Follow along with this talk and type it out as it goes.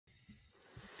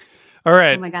All Oh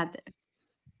right. my God.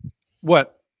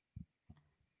 What,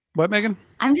 Megan?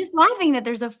 I'm just laughing that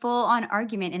there's a full-on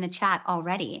argument in the chat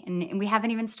already, and we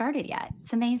haven't even started yet.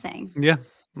 It's amazing. Yeah.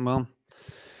 Well,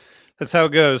 that's how it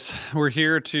goes. We're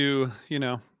here to,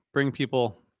 bring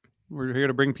people. We're here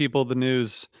to bring people the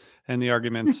news and the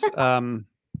arguments.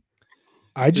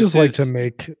 I just This like to is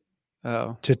make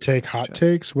oh to take hot shit.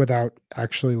 takes without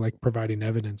actually like providing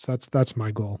evidence. That's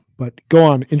my goal. But go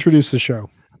on, introduce the show.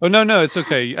 Oh no, it's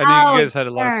okay. I know you guys had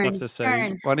a lot of stuff to say.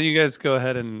 Turn. Why don't you guys go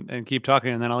ahead and keep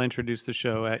talking, and then I'll introduce the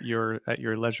show at your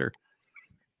leisure.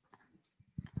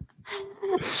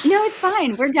 No, it's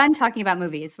fine. We're done talking about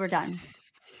movies. We're done.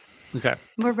 Okay.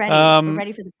 We're ready. We're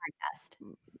ready for the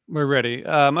podcast. We're ready.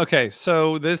 Okay,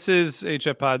 so this is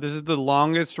HF Pod. This is the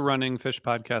longest running fish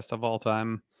podcast of all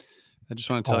time. I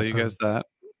just want to tell you guys that.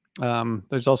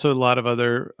 There's also a lot of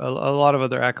other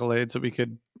accolades that we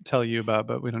could tell you about,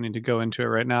 but we don't need to go into it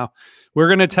right now. We're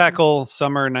going to tackle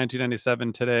summer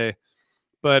 1997 today.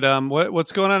 But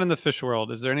what's going on in the fish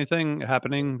world? Is there anything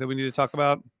happening that we need to talk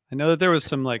about? I know that there was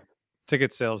some like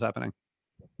ticket sales happening.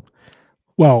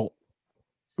 Well,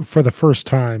 for the first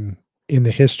time in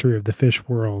the history of the fish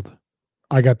world,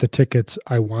 I got the tickets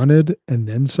I wanted and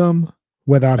then some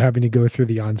without having to go through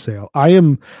the on sale. I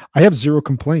have zero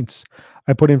complaints.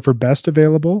 I put in for best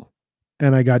available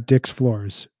and I got Dick's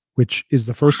Floors, which is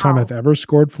the first time I've ever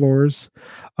scored floors.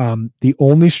 The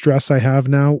only stress I have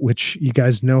now, which you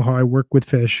guys know how I work with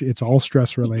fish, it's all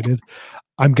stress related.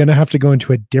 I'm going to have to go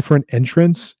into a different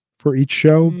entrance for each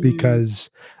show because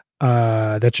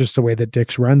that's just the way that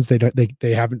Dick's runs.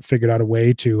 They haven't figured out a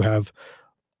way to have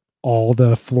all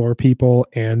the floor people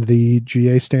and the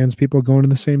GA stands people going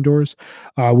in the same doors,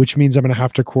 which means I'm going to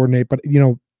have to coordinate. But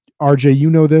RJ, you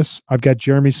know this. I've got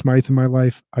Jeremy Smythe in my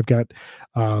life. I've got,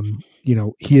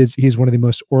 he's one of the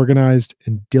most organized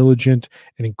and diligent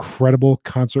and incredible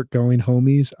concert going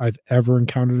homies I've ever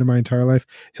encountered in my entire life.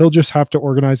 He'll just have to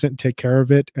organize it and take care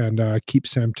of it and keep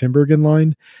Sam Timberg in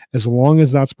line. As long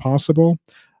as that's possible,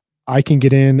 I can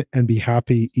get in and be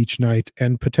happy each night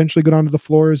and potentially go down to the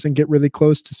floors and get really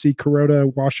close to see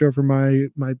Kuroda wash over my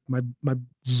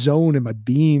zone and my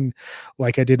being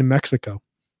like I did in Mexico.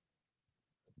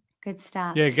 Good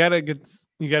stuff. Yeah, you gotta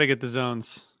get the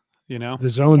zones. The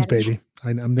zones, baby.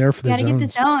 I'm there for the zones. You gotta get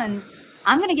the zones.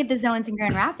 I'm gonna get the zones in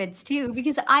Grand Rapids too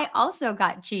because I also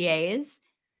got GAs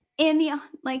in the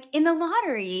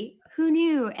lottery. Who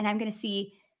knew? And I'm gonna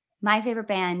see my favorite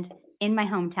band in my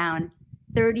hometown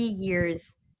 30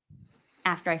 years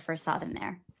after I first saw them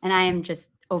there. And I am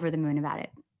just over the moon about it.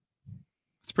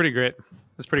 It's pretty great.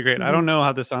 Mm-hmm. I don't know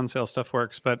how this on sale stuff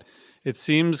works, but it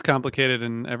seems complicated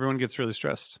and everyone gets really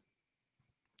stressed.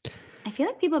 I feel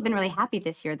like people have been really happy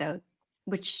this year though,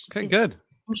 which is good.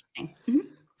 Interesting. Mm-hmm.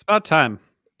 It's about time.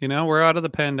 We're out of the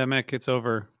pandemic. It's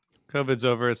over. COVID's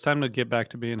over. It's time to get back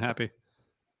to being happy.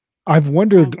 I've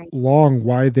wondered long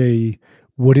why they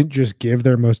wouldn't just give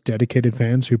their most dedicated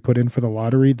fans who put in for the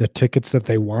lottery the tickets that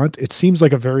they want. It seems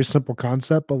like a very simple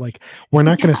concept, but like we're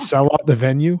not going to sell out the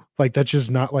venue. Like that's just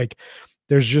not like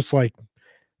there's just like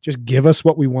just give us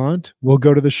what we want. We'll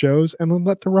go to the shows and then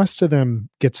let the rest of them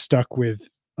get stuck with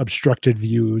obstructed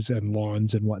views and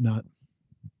lawns and whatnot.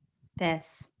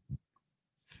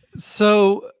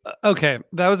 So okay,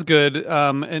 that was good.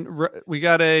 And we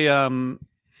got a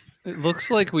it looks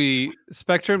like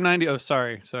Spectrum 90. Oh,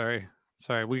 sorry.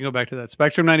 We can go back to that.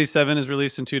 Spectrum 97 is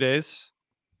released in 2 days.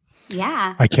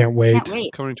 Yeah. I can't wait.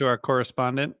 According to our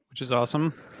correspondent, which is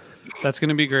awesome. That's going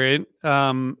to be great. Is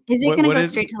it going to go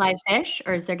straight to Live Fish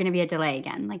or is there going to be a delay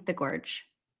again, like the Gorge?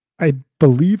 I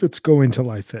believe it's going to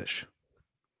Live Fish.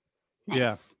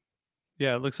 Nice.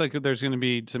 Yeah. It looks like there's going to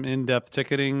be some in-depth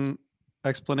ticketing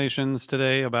explanations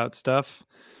today about stuff.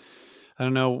 I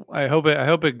don't know. I hope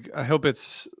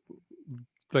it's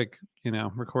like,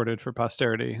 recorded for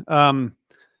posterity.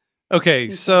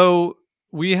 Okay. So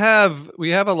we have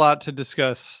a lot to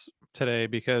discuss today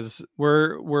because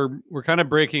we're kind of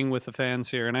breaking with the fans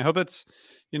here. And I hope it's,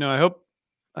 I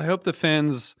hope the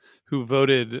fans who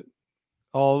voted,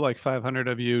 all like 500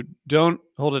 of you, don't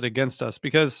hold it against us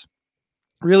because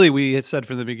really we had said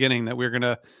from the beginning that we're going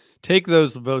to take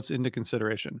those votes into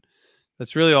consideration.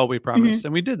 That's really all we promised.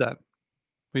 And we did that.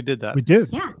 We did.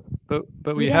 Yeah.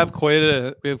 But we have quite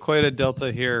a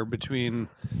delta here between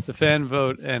the fan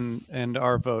vote and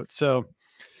our vote. So,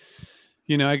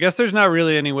 I guess there's not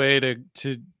really any way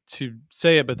to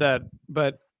say it,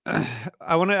 but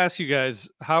I want to ask you guys,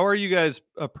 how are you guys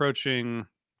approaching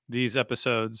these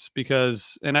episodes?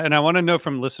 Because, and I want to know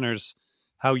from listeners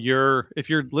how if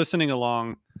you're listening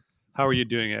along, how are you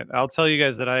doing it? I'll tell you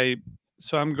guys that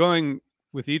I'm going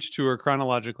with each tour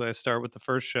chronologically. I start with the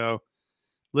first show.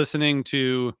 listening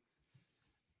to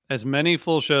as many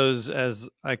full shows as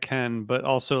I can, but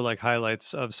also like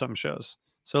highlights of some shows.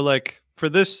 So like for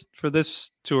this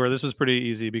tour, this was pretty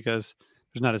easy because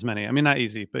there's not as many. I mean, not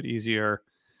easy, but easier.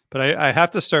 But I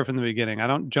have to start from the beginning. I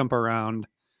don't jump around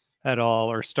at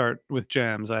all or start with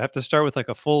jams. I have to start with like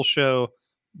a full show,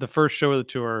 the first show of the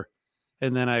tour,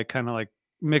 and then I kind of like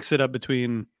mix it up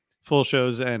between full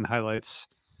shows and highlights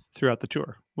throughout the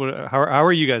tour. How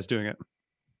are you guys doing it?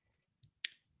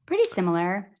 Pretty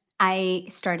similar. I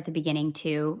start at the beginning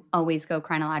too, always go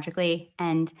chronologically.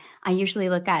 And I usually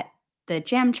look at the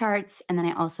jam charts, and then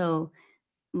I also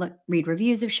read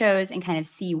reviews of shows and kind of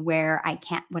see what I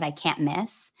can't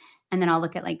miss. And then I'll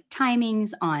look at like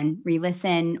timings on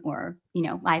re-listen or,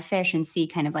 Live Fish and see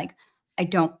kind of like, I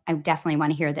definitely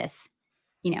want to hear this,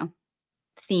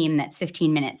 theme that's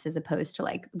 15 minutes as opposed to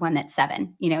like one that's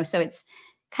 7, so it's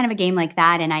kind of a game like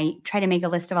that. And I try to make a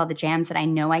list of all the jams that I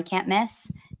know I can't miss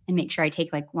and make sure I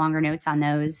take like longer notes on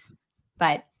those.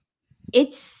 But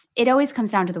it always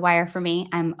comes down to the wire for me.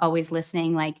 I'm always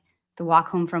listening, like the walk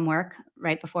home from work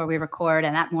right before we record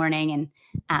and that morning.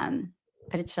 And,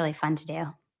 but it's really fun to do.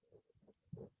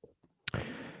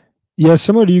 Yeah.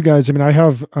 Similar to you guys. I mean, I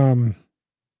have,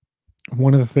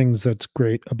 one of the things that's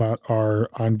great about our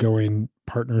ongoing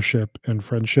partnership and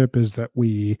friendship is that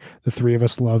the three of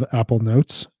us love Apple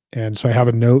Notes. And so I have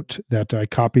a note that I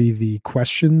copy the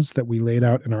questions that we laid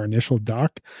out in our initial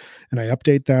doc, and I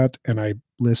update that and I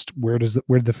list where did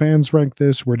the fans rank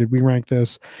this? Where did we rank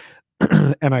this?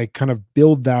 And I kind of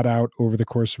build that out over the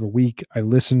course of a week. I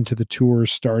listen to the tour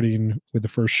starting with the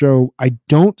first show. I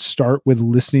don't start with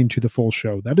listening to the full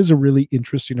show. That is a really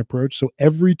interesting approach. So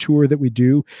every tour that we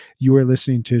do, you are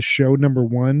listening to show number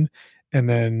 1 and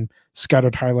then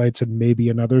scattered highlights and maybe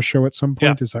another show at some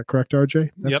point. Yeah. Is that correct,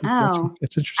 RJ?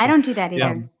 That's interesting. I don't do that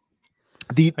either.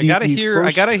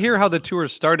 I gotta hear how the tour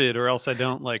started, or else I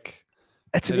don't like.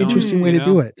 That's an interesting way to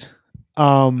do it.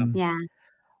 Yeah.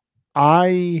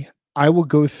 I will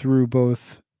go through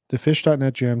both the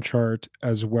Phish.net jam chart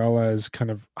as well as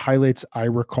kind of highlights I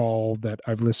recall that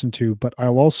I've listened to. But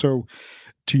I'll also,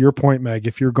 to your point, Meg,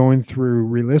 if you're going through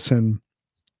re-listen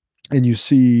and you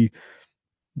see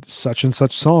such and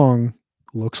such song,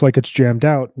 looks like it's jammed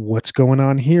out, what's going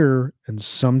on here? And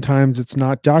sometimes it's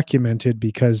not documented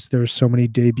because there's so many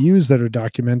debuts that are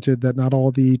documented that not all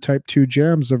the type 2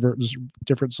 jams of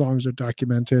different songs are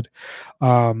documented.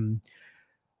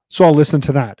 So I'll listen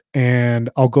to that and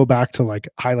I'll go back to like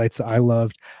highlights that I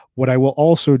loved. What I will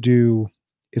also do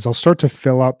is I'll start to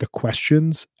fill out the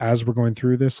questions as we're going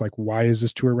through this. Like, why is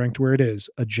this tour ranked where it is?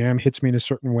 A jam hits me in a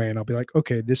certain way and I'll be like,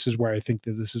 okay, this is where I think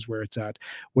this is where it's at.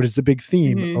 What is the big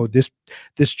theme? Mm-hmm. Oh,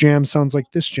 this jam sounds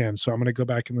like this jam. So I'm going to go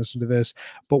back and listen to this.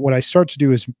 But what I start to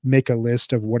do is make a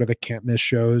list of what are the can't miss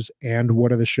shows and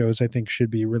what are the shows I think should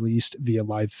be released via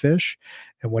Live Fish.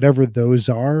 And whatever those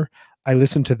are, I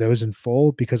listen to those in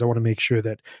full because I want to make sure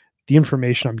that the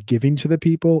information I'm giving to the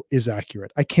people is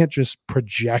accurate. I can't just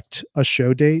project a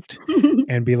show date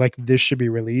and be like, this should be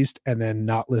released, and then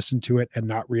not listen to it and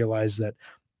not realize that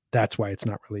that's why it's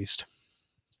not released.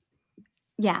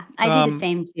 Yeah, I do the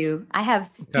same too. I have,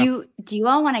 do you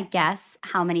all want to guess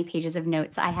how many pages of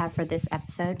notes I have for this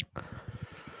episode?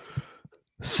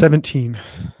 17.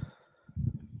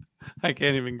 I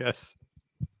can't even guess.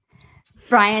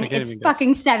 Brian, it's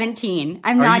fucking 17.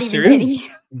 I'm not even kidding you.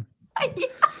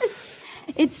 Yes,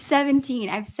 it's 17.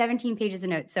 I have 17 pages of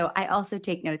notes. So I also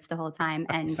take notes the whole time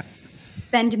and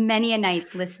spend many a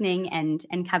nights listening and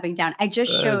coming down. I just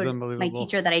showed my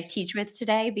teacher that I teach with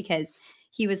today because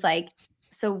he was like,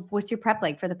 so what's your prep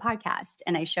like for the podcast?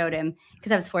 And I showed him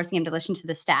because I was forcing him to listen to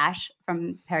The Stash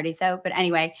from Paradiso. But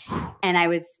anyway, and I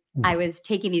was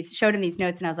showed him these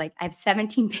notes and I was like, I have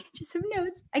 17 pages of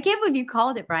notes. I can't believe you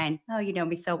called it, Brian. Oh, you know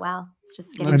me so well. It's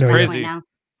just getting to the point now.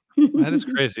 That is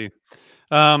crazy.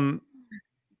 And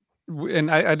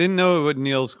I didn't know what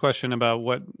Neil's question about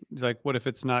what if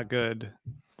it's not good,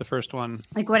 the first one.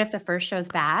 Like what if the first show's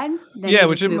bad? Then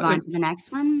we just move on to the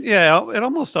next one. Yeah, it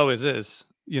almost always is.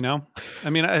 You know, I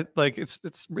mean,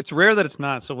 it's rare that it's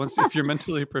not. So if you're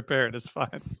mentally prepared, it's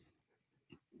fine.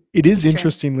 It is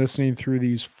interesting listening through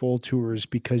these full tours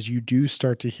because you do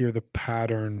start to hear the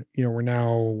pattern. You know, we're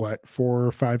now 4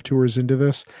 or 5 tours into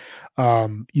this.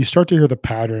 You start to hear the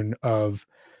pattern of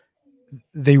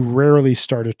they rarely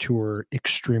start a tour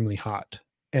extremely hot,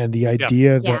 and the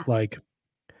idea that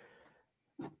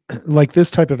like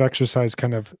this type of exercise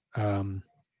kind of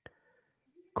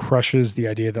crushes the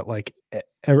idea that like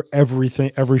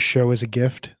every show is a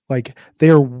gift. Like they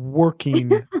are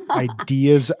working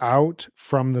ideas out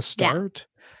from the start,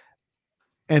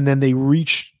 and then they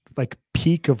reach like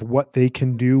peak of what they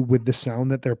can do with the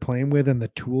sound that they're playing with and the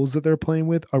tools that they're playing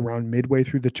with around midway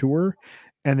through the tour.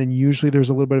 And then usually there's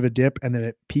a little bit of a dip and then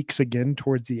it peaks again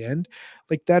towards the end.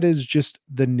 Like that is just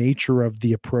the nature of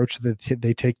the approach that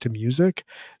they take to music.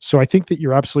 So I think that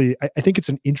you're absolutely, I think it's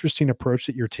an interesting approach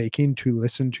that you're taking to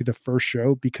listen to the first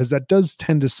show, because that does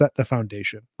tend to set the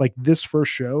foundation. Like this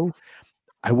first show,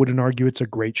 I wouldn't argue it's a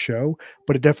great show,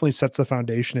 but it definitely sets the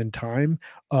foundation in time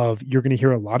of you're going to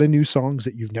hear a lot of new songs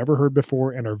that you've never heard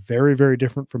before and are very, very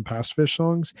different from past Phish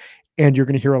songs. And you're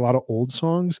going to hear a lot of old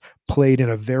songs played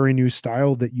in a very new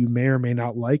style that you may or may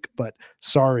not like, but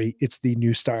sorry, it's the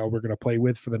new style we're going to play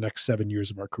with for the next 7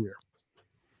 years of our career.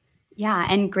 Yeah.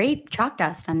 And great Chalk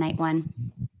Dust on night one.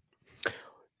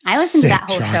 I listened to that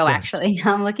whole show, actually.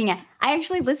 Now I'm looking at, I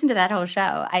actually listened to that whole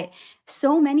show.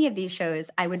 So many of these shows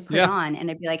I would put on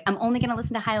and I'd be like, I'm only going to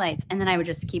listen to highlights. And then I would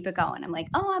just keep it going. I'm like,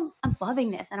 oh, I'm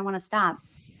loving this. I don't want to stop.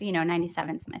 But,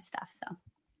 97's my stuff. So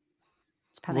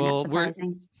it's probably not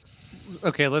surprising.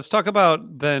 Okay. Let's talk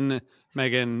about then,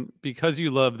 Megan, because you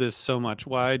love this so much,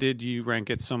 why did you rank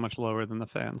it so much lower than the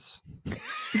fans?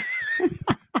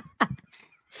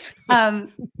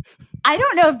 I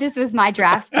don't know if this was my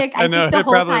draft pick. I think the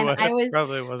whole time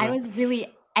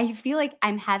I feel like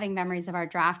I'm having memories of our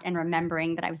draft and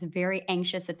remembering that I was very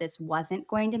anxious that this wasn't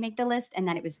going to make the list and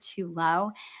that it was too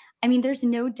low. I mean, there's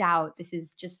no doubt this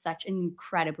is just such an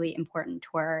incredibly important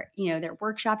tour. They're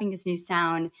workshopping this new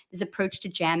sound. This approach to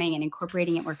jamming and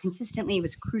incorporating it more consistently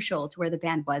was crucial to where the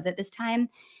band was at this time.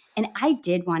 And I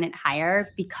did want it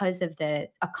higher because of the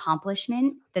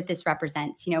accomplishment that this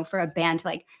represents, for a band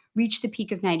to reach the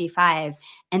peak of 95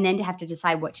 and then to have to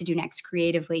decide what to do next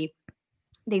creatively.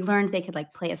 They learned they could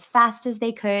play as fast as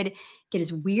they could, get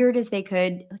as weird as they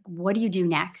could. What do you do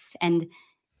next? And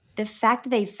the fact that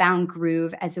they found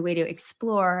groove as a way to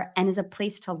explore and as a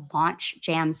place to launch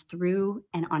jams through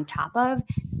and on top of,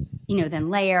 then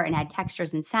layer and add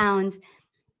textures and sounds,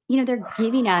 they're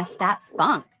giving us that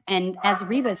funk. And as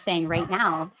Reba's saying right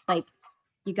now,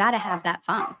 you got to have that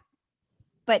funk.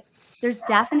 But there's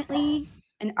definitely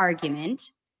an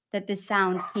argument that this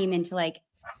sound came into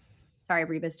sorry,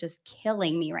 Reba's just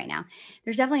killing me right now.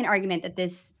 There's definitely an argument that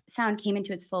this sound came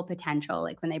into its full potential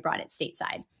when they brought it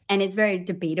stateside. And it's very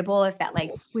debatable if that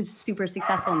was super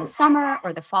successful in the summer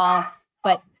or the fall.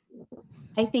 But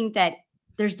I think that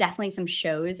there's definitely some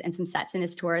shows and some sets in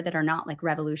this tour that are not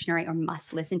revolutionary or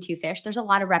must listen to Phish. There's a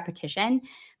lot of repetition,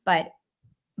 but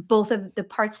both of the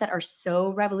parts that are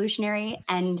so revolutionary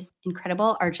and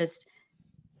incredible are just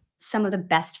some of the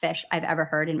best Phish I've ever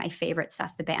heard and my favorite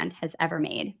stuff the band has ever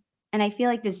made. And I feel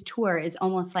like this tour is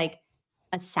almost like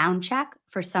a sound check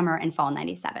for summer and fall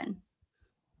 97.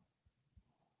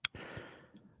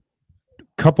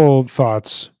 Couple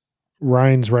thoughts.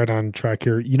 Ryan's right on track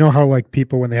here. You know how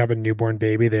people, when they have a newborn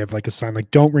baby, they have a sign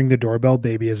don't ring the doorbell,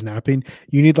 baby is napping.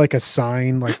 You need a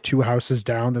sign 2 houses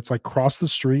down that's cross the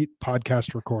street,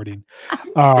 podcast recording.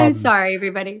 I'm sorry,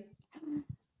 everybody.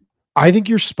 I think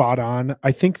you're spot on.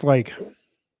 I think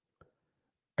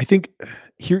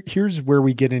here's where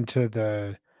we get into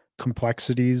the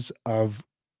complexities of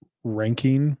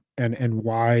ranking and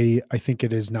why I think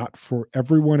it is not for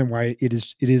everyone and why it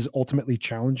is ultimately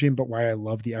challenging, but why I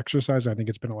love the exercise. I think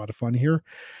it's been a lot of fun here.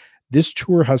 This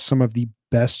tour has some of the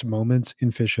best moments in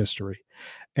Phish history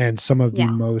and some of the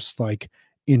most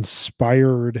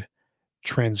inspired,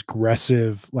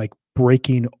 transgressive,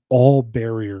 breaking all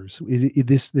barriers.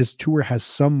 This tour has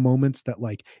some moments that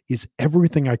is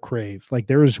everything I crave.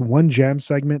 There is one jam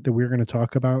segment that we're going to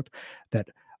talk about that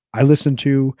I listened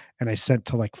to and I sent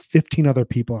to 15 other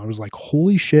people. I was like,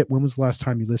 holy shit, when was the last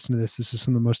time you listened to this? This is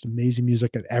some of the most amazing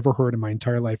music I've ever heard in my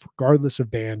entire life, regardless of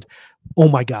band. Oh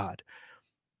my God.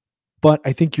 But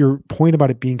I think your point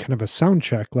about it being kind of a sound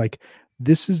check,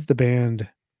 this is the band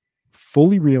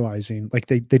fully realizing,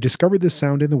 they discovered this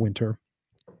sound in the winter,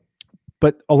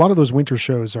 but a lot of those winter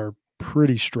shows are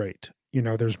pretty straight.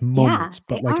 There's moments,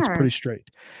 but it's pretty straight.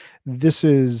 This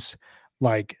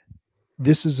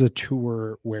is a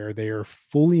tour where they are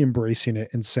fully embracing it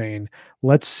and saying,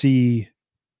 let's see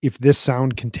if this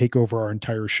sound can take over our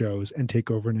entire shows and take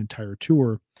over an entire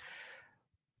tour.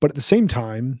 But at the same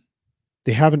time,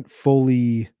 they haven't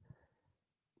fully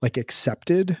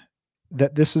accepted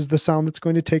that this is the sound that's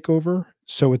going to take over.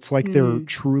 So it's they're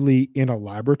truly in a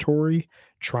laboratory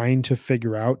trying to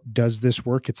figure out, does this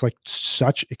work? It's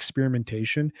such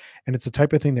experimentation. And it's the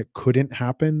type of thing that couldn't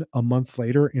happen a month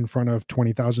later in front of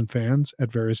 20,000 fans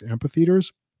at various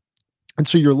amphitheaters. And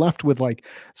so you're left with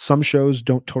some shows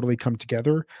don't totally come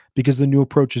together because the new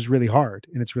approach is really hard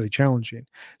and it's really challenging.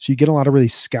 So you get a lot of really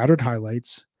scattered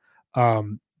highlights.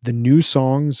 The new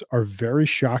songs are very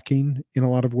shocking in a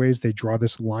lot of ways. They draw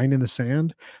this line in the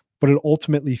sand, but it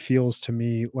ultimately feels to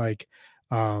me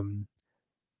um,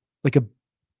 like a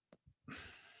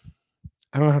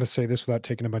I don't know how to say this without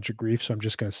taking a bunch of grief, so I'm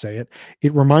just gonna say it.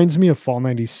 It reminds me of Fall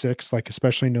 '96, like,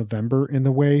 especially November, in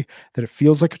the way that it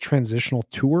feels like a transitional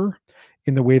tour,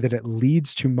 in the way that it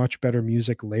leads to much better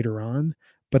music later on,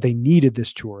 but they needed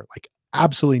this tour, like,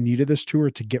 absolutely needed this tour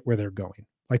to get where they're going.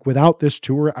 Like, without this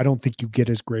tour, I don't think you get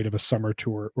as great of a summer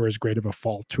tour or as great of a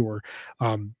fall tour,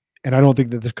 and I don't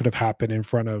think that this could have happened in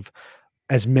front of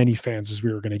as many fans as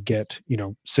we were gonna get,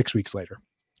 6 weeks later.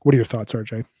 What are your thoughts,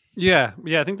 RJ? Yeah,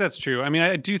 I think that's true. I mean,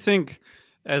 I do think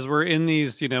as we're in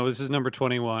these, this is number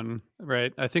 21,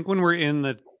 right? I think when we're in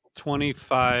the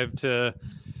 25 to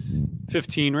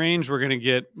 15 range, we're going to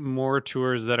get more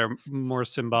tours that are more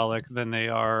symbolic than they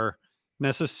are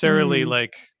necessarily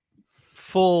like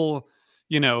full,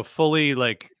 fully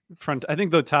like front. I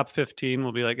think the top 15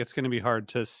 will be like, it's going to be hard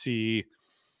to see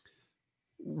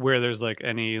where there's like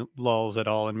any lulls at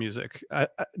all in music.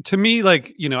 To me,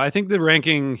 like, I think the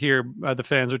ranking here by the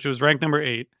fans, which was ranked number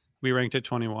 8, we ranked at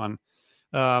 21.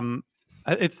 I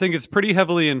think it's pretty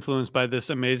heavily influenced by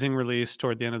this amazing release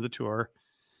toward the end of the tour.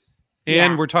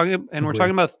 And we're talking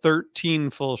about 13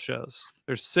 full shows.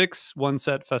 There's 6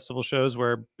 one-set festival shows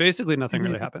where basically nothing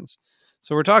really happens.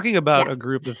 So we're talking about a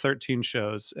group of 13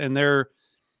 shows, and they're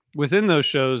within those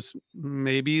shows,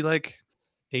 maybe like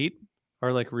 8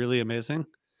 are like really amazing.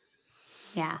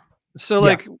 Yeah. So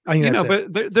like,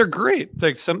 but they're great.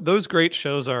 Like those great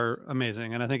shows are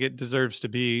amazing. And I think it deserves to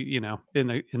be,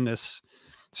 in this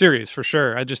series for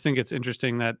sure. I just think it's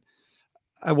interesting that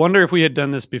I wonder if we had done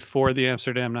this before the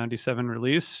Amsterdam 97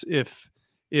 release, if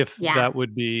that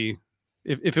would be,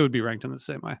 if it would be ranked in the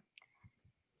same way.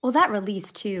 Well, that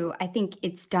release too, I think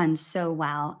it's done so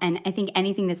well. And I think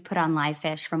anything that's put on Live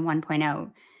Phish from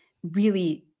 1.0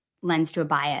 really lends to a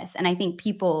bias. And I think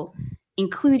people,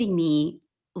 including me,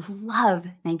 love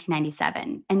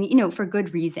 1997. And, for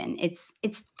good reason. It's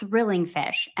thrilling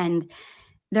Phish. And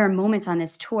there are moments on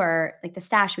this tour, like the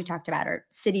Stash we talked about, or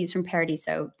Cities from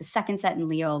Paradiso, the second set in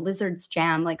Leo, Lizard's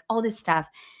Jam, like all this stuff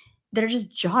that are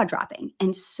just jaw-dropping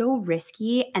and so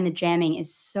risky, and the jamming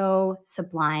is so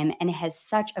sublime, and it has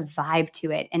such a vibe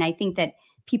to it. And I think that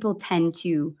people tend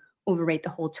to overrate the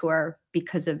whole tour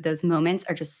because of those moments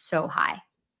are just so high.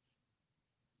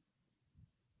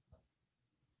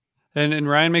 And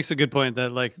Ryan makes a good point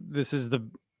that like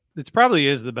it probably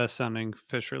is the best sounding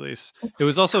Phish release. It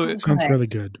was also it sounds really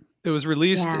good. It was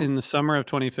released in the summer of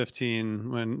 2015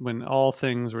 when all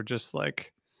things were just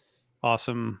like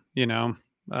awesome, it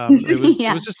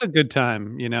was just a good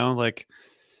time, like,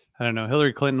 I don't know,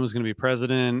 Hillary Clinton was going to be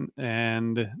president,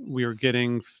 and we were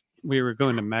going to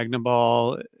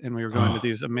Magnaball, and we were going to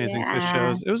these amazing Phish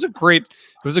shows. It was a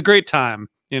great time,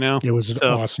 It was an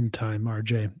awesome time,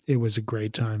 RJ. It was a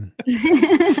great time.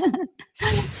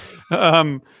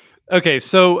 Okay,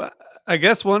 so I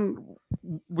guess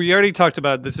we already talked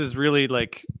about, this is really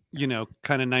like,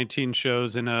 kind of 19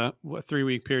 shows in a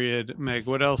 3-week period. Meg,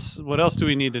 what else do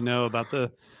we need to know about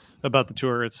the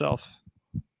tour itself?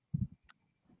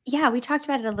 Yeah, we talked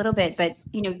about it a little bit, but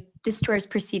this tour is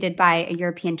preceded by a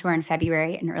European tour in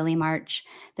February and early March.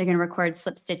 They're going to record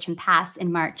Slip, Stitch, and Pass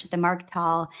in March at the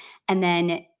Markthal, and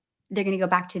then they're going to go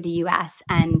back to the US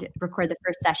and record the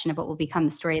first session of what will become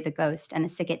The Story of the Ghost and the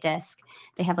Sicket disc.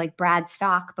 They have like Brad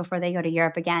Stock before they go to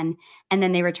Europe again. And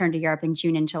then they return to Europe in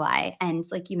June and July. And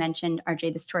like you mentioned,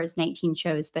 RJ, this tour is 19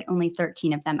 shows, but only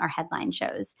 13 of them are headline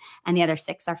shows. And the other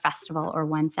 6 are festival or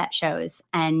one-set shows.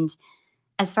 And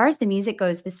as far as the music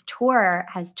goes, this tour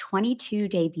has 22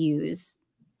 debuts,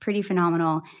 pretty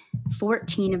phenomenal.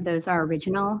 14 of those are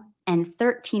original, and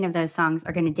 13 of those songs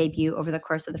are going to debut over the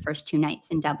course of the first 2 nights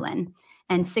in Dublin.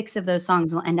 And 6 of those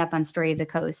songs will end up on Story of the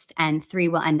Coast, and 3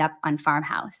 will end up on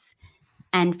Farmhouse.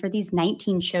 And for these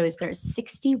 19 shows, there's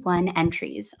 61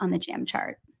 entries on the Jam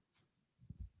chart.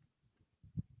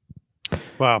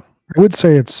 Wow. I would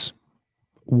say it's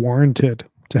warranted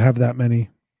to have that many.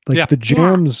 Like the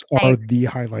jams are the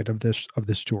highlight of this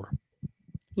tour.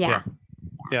 Yeah.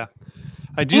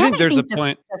 I do think there's a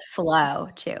point. The flow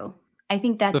too. I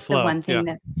think that's the one thing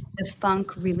that the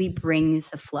funk really brings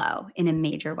the flow in a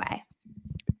major way.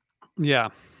 Yeah.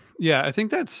 I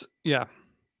think that's I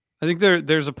think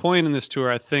there's a point in this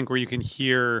tour, I think, where you can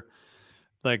hear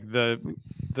like the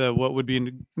what would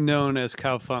be known as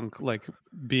cow funk like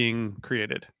being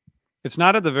created. It's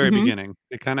not at the very beginning.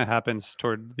 It kind of happens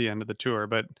toward the end of the tour,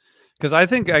 but because I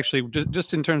think actually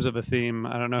just in terms of a theme,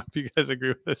 I don't know if you guys agree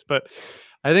with this, but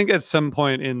I think at some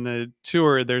point in the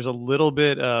tour there's a little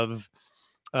bit of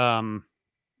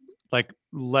like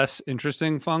less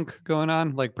interesting funk going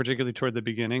on, like particularly toward the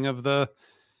beginning of the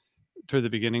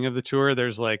tour.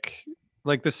 There's like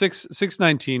the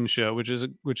 619 show, which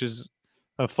is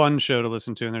a fun show to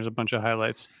listen to, and there's a bunch of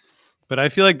highlights. But I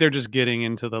feel like they're just getting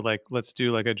into the like, let's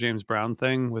do like a James Brown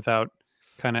thing without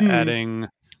kind of adding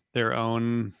their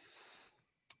own,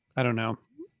 I don't know,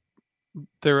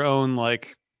 their own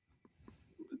like,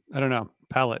 I don't know,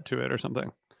 palette to it or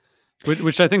something,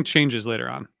 which I think changes later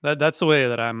on. That's the way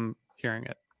that I'm hearing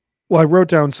it. Well, I wrote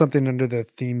down something under the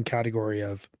theme category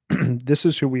of this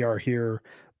is who we are here,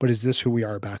 but is this who we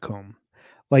are back home?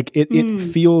 Like it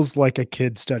feels like a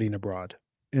kid studying abroad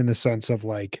in the sense of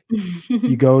like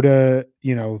you go to,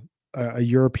 you know, a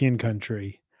European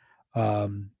country.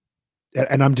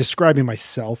 And I'm describing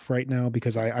myself right now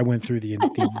because I went through the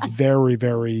very,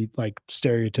 very like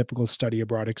stereotypical study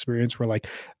abroad experience where like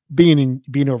being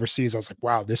overseas, I was like,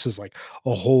 wow, this is like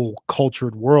a whole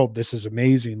cultured world. This is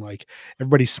amazing. Like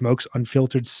everybody smokes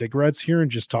unfiltered cigarettes here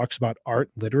and just talks about art,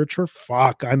 literature.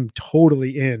 Fuck, I'm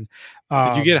totally in.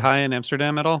 Did you get high in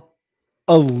Amsterdam at all?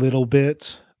 A little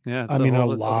bit. Yeah, I mean, a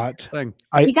lot.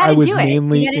 I was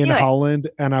mainly in Holland,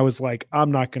 and I was like,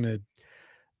 I'm not gonna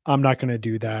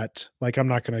do that. Like, I'm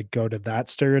not gonna go to that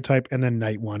stereotype. And then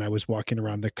night one, I was walking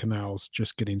around the canals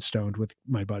just getting stoned with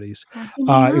my buddies. It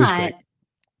was great.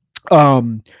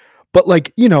 But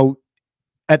like, you know,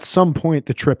 at some point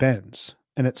the trip ends,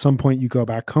 and at some point you go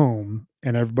back home,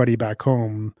 and everybody back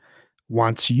home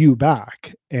wants you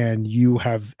back, and you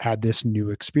have had this new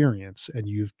experience, and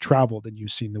you've traveled and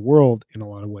you've seen the world in a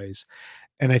lot of ways.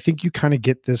 And I think you kind of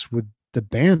get this with the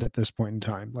band at this point in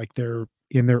time. Like they're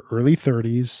in their early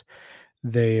 30s.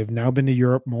 They've now been to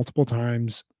Europe multiple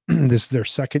times. This is their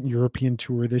second European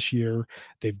tour this year.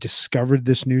 They've discovered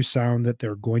this new sound that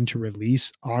they're going to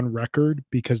release on record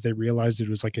because they realized it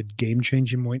was like a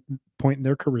game-changing point in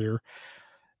their career.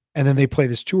 And then they play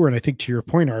this tour. And I think to your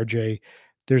point, RJ,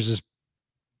 there's this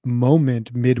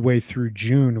moment midway through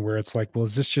June where it's like, well,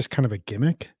 is this just kind of a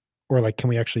gimmick? Or like, can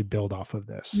we actually build off of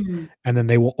this? And then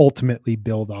they will ultimately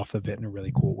build off of it in a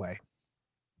really cool way.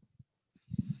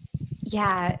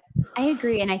 Yeah, I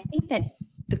agree. And I think that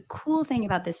the cool thing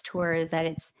about this tour is that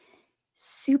it's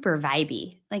super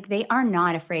vibey. Like they are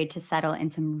not afraid to settle in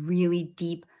some really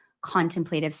deep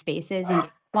contemplative spaces and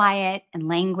get quiet and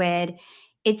languid.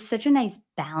 It's such a nice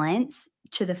balance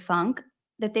to the funk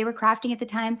that they were crafting at the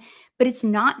time, but it's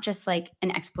not just like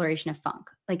an exploration of funk.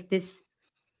 Like this,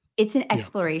 it's an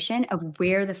exploration of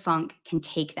where the funk can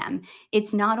take them.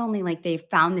 It's not only like they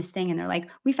found this thing and they're like,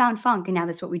 we found funk and now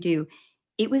that's what we do.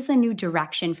 It was a new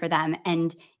direction for them,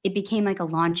 and it became like a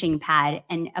launching pad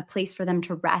and a place for them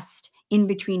to rest in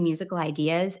between musical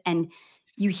ideas. And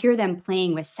you hear them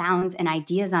playing with sounds and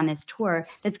ideas on this tour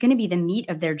that's going to be the meat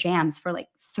of their jams for like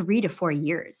 3 to 4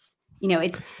 years. You know,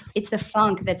 it's the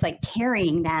funk that's like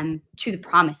carrying them to the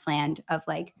promised land of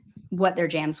like what their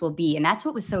jams will be. And that's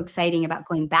what was so exciting about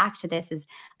going back to this is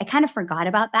I kind of forgot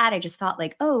about that. I just thought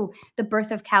like, oh, the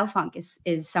birth of Cowfunk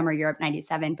is Summer Europe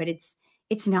 97, but it's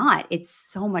not. It's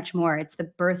so much more. It's the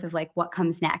birth of like what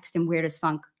comes next and where does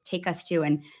funk take us to,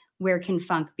 and where can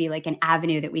funk be like an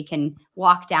avenue that we can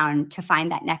walk down to find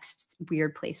that next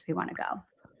weird place we want to go.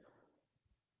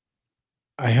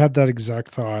 I had that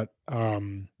exact thought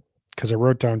because I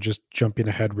wrote down, just jumping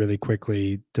ahead really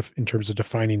quickly in terms of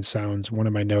defining sounds. One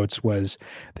of my notes was,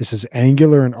 this is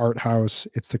angular and art house.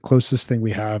 It's the closest thing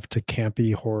we have to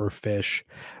campy horror Phish.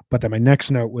 But then my next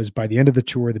note was, by the end of the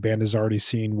tour, the band has already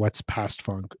seen what's past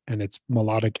funk, and it's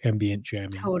melodic ambient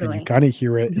jamming. Totally. And you kind of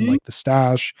hear it in like the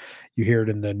Stash. You hear it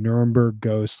in the Nuremberg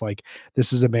Ghosts. Like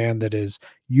this is a band that is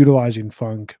utilizing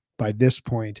funk by this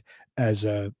point as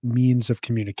a means of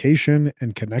communication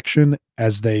and connection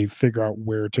as they figure out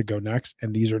where to go next.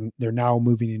 And they're now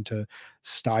moving into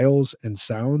styles and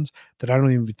sounds that I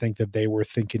don't even think that they were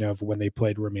thinking of when they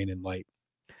played Remain in Light.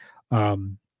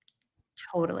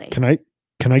 Totally.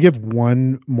 Can I give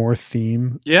one more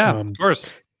theme? Yeah, of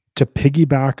course. To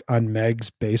piggyback on Meg's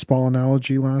baseball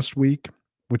analogy last week,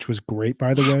 which was great,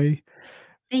 by the way.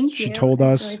 Thank you. She told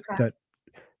us that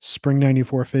Spring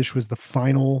 94 Phish was the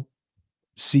final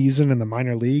season in the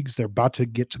minor leagues. They're about to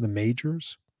get to the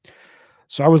majors.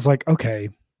 So I was like, okay,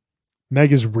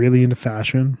 Meg is really into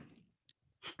fashion.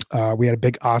 We had a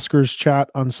big Oscars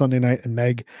chat on Sunday night, and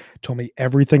Meg told me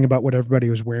everything about what everybody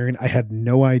was wearing. I had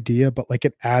no idea, but like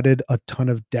it added a ton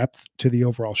of depth to the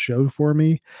overall show for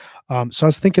me. So I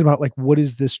was thinking about like, what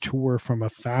is this tour from a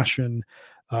fashion,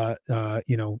 from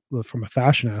a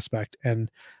fashion aspect? And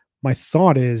my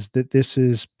thought is that this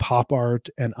is pop art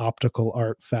and optical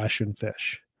art fashion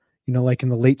Phish. You know, like in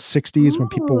the late 60s when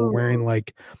people were wearing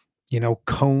like, you know,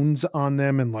 cones on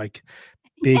them and like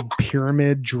big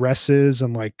pyramid dresses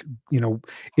and like, you know,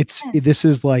 Yes. this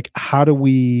is like, how do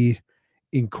we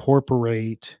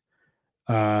incorporate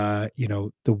you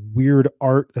know, the weird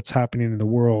art that's happening in the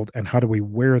world, and how do we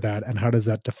wear that, and how does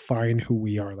that define who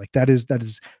we are? Like that is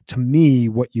to me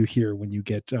what you hear when you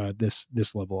get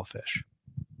this level of Fish.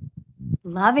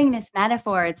 Loving this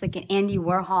metaphor. It's like an Andy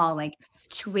Warhol, like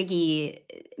Twiggy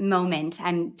moment.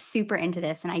 I'm super into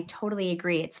this, and I totally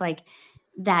agree. It's like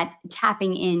that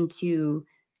tapping into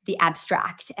the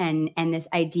abstract and this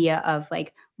idea of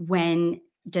like, when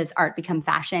does art become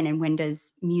fashion and when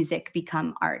does music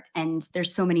become art? And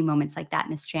there's so many moments like that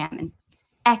in this jam. And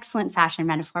excellent fashion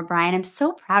metaphor, Brian. I'm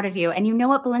so proud of you. And you know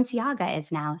what Balenciaga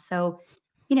is now. So,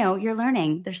 you know, you're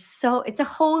learning. It's a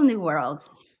whole new world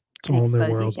It's a whole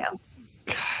new world. to.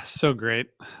 So great.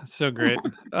 So great.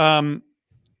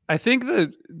 I think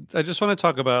that I just want to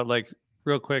talk about, like,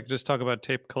 real quick, just talk about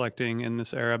tape collecting in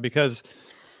this era, because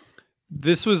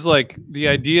this was like, the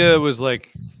idea was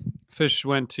like Fish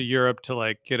went to Europe to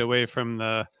like get away from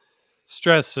the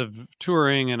stress of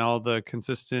touring and all the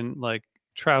consistent like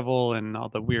travel and all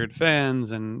the weird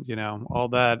fans and, you know, all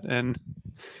that, and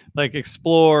like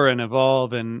explore and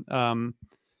evolve. And I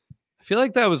feel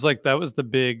like that was the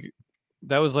big,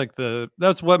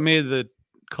 that's what made the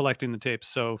collecting the tapes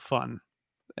so fun.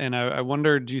 And I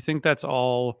wonder, do you think that's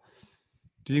all?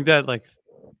 Do you think that like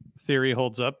theory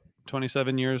holds up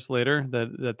 27 years later?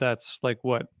 That's like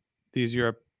what these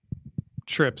Europe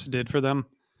trips did for them.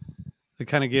 It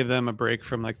kind of gave them a break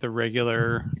from like the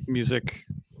regular music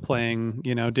playing,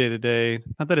 you know, day to day.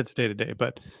 Not that it's day to day,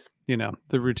 but you know,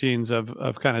 the routines of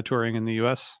kind of touring in the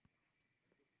U.S.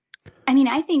 I mean,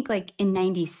 I think like in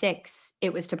 96,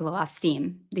 it was to blow off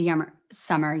steam, the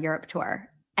summer Europe tour.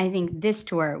 I think this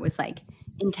tour was like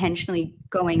intentionally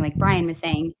going, like Brian was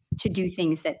saying, to do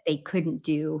things that they couldn't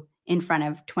do in front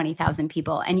of 20,000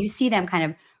 people. And you see them kind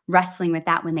of wrestling with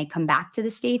that when they come back to the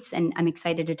States. And I'm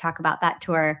excited to talk about that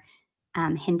tour,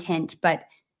 hint, hint. But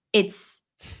it's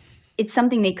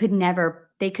something they could never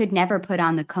put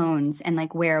on the cones and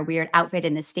like wear a weird outfit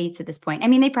in the States at this point. I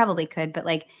mean, they probably could, but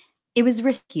like, it was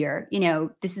riskier. You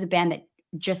know, this is a band that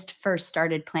just first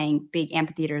started playing big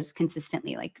amphitheaters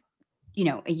consistently, like, you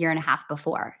know, a year and a half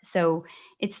before. So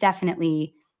it's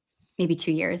definitely, maybe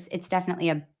 2 years. It's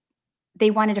definitely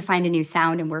they wanted to find a new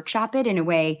sound and workshop it in a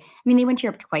way. I mean, they went to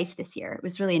Europe twice this year. It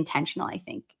was really intentional, I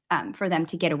think, for them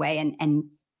to get away and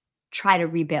try to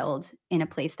rebuild in a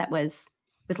place that was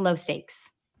with low stakes.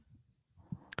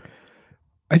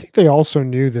 I think they also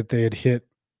knew that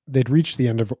they'd reached the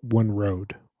end of one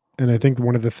road. And I think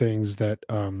one of the things that,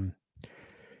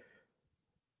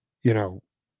 you know,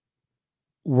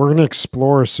 we're going to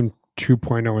explore some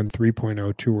 2.0 and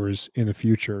 3.0 tours in the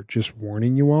future. Just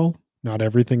warning you all, not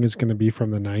everything is going to be from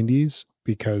the 90s,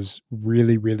 because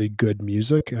really, really good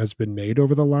music has been made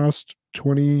over the last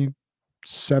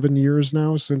 27 years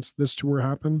now since this tour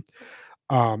happened.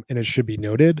 And it should be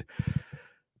noted.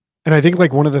 And I think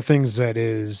like one of the things that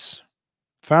is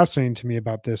fascinating to me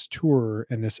about this tour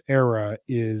and this era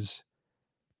is,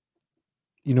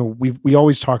 you know, we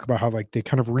always talk about how like they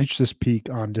kind of reached this peak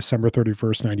on December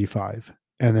 31st, 95.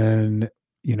 And then,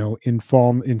 you know, in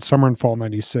summer and fall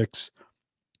 96,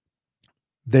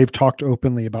 they've talked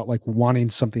openly about like wanting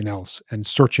something else and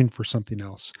searching for something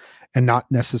else and not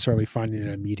necessarily finding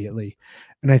it immediately.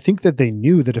 And I think that they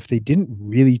knew that if they didn't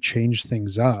really change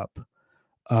things up,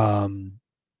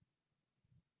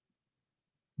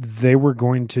 they were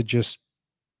going to just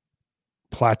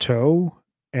plateau,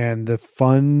 and the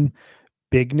fun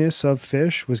bigness of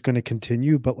Fish was going to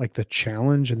continue, but like the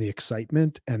challenge and the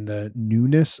excitement and the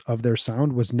newness of their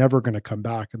sound was never going to come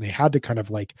back. And they had to kind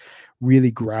of like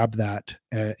really grab that,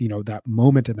 you know, that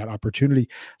moment and that opportunity.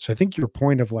 So I think your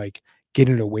point of like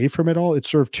getting away from it all, it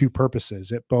served two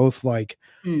purposes. It both like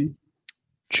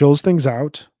chills things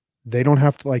out. They don't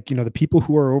have to, like, you know, the people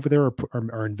who are over there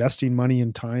are investing money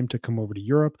and time to come over to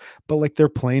Europe, but like they're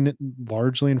playing it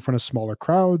largely in front of smaller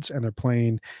crowds, and they're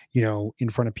playing, you know, in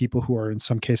front of people who are in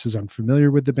some cases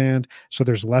unfamiliar with the band. So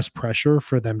there's less pressure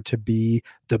for them to be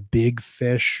the big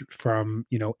fish from,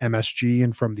 you know, MSG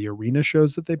and from the arena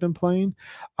shows that they've been playing.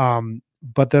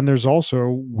 But then there's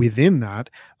also within that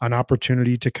an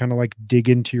opportunity to kind of like dig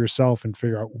into yourself and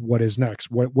figure out what is next.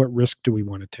 What risk do we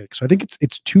want to take? So I think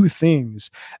it's two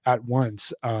things at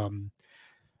once. I don't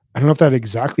know if that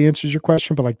exactly answers your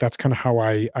question, but like that's kind of how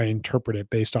I interpret it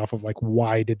based off of like,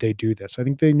 why did they do this? I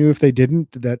think they knew if they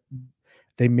didn't, that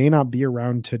they may not be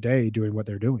around today doing what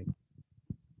they're doing.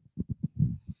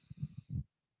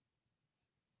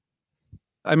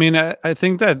 I mean, I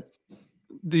think that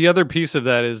the other piece of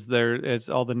that is it's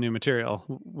all the new material,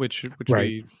 which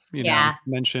Right. we Yeah.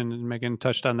 mentioned, and Megan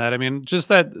touched on that. I mean, just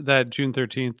that June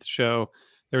 13th show,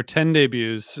 there were 10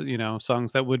 debuts,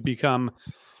 songs that would become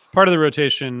part of the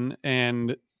rotation,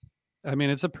 and I mean,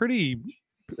 it's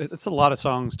a lot of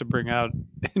songs to bring out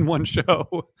in one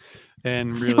show,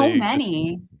 and So really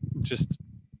many. just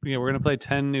we're gonna play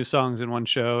 10 new songs in one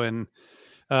show, and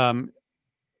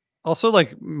also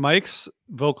like Mike's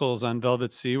vocals on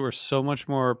Velvet Sea were so much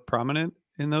more prominent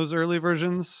in those early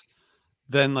versions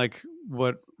than like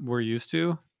what we're used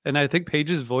to, and I think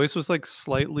Paige's voice was like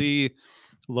slightly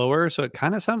lower, so it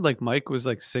kind of sounded like Mike was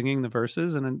like singing the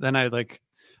verses, and then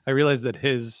I realized that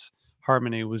his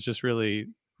harmony was just really,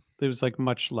 it was like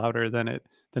much louder than it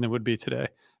would be today.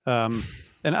 And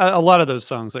a lot of those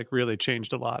songs like really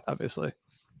changed a lot, obviously.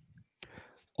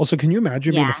 Also, can you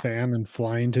imagine being a Yeah. fan and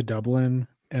flying to Dublin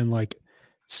and like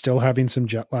still having some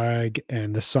jet lag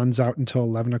and the sun's out until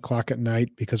 11 o'clock at night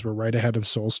because we're right ahead of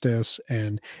solstice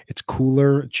and it's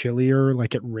cooler, chillier,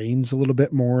 like it rains a little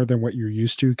bit more than what you're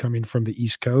used to coming from the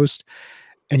East Coast.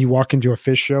 And you walk into a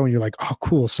Fish show and you're like, oh,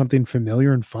 cool, something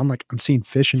familiar and fun. Like I'm seeing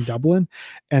Fish in Dublin,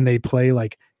 and they play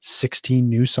like 16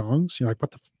 new songs. You're like,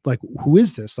 what the, like, who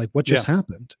is this? Like, what just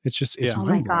happened? It's just, it's Yeah. Oh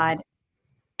my mind blowing. God.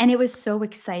 And it was so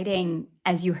exciting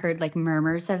as you heard like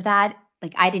murmurs of that.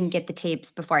 Like I didn't get the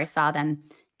tapes before I saw them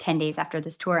 10 days after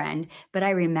this tour end, but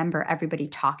I remember everybody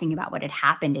talking about what had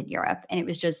happened in Europe. And it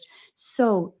was just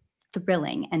so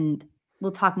thrilling. And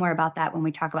we'll talk more about that when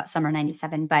we talk about Summer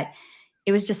 97. But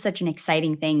it was just such an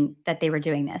exciting thing that they were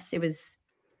doing this. It was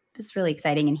really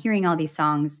exciting. And hearing all these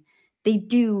songs, they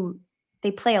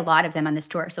play a lot of them on this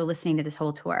tour. So listening to this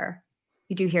whole tour,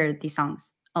 you do hear these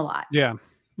songs a lot. Yeah.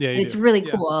 And it's really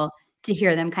cool to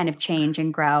hear them kind of change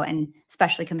and grow, and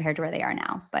especially compared to where they are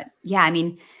now. But yeah, I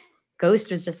mean,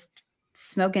 Ghost was just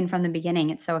smoking from the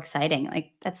beginning. It's so exciting.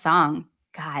 Like that song,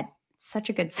 God, such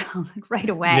a good song like, right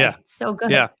away. Yeah. So good.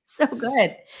 Yeah. So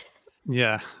good.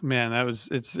 Yeah, man,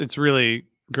 it's really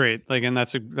great. Like, and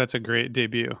that's a great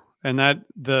debut. And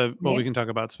we can talk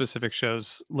about specific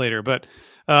shows later, but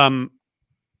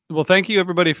well, thank you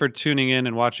everybody for tuning in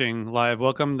and watching live.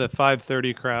 Welcome the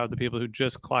 5:30 crowd, the people who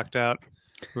just clocked out,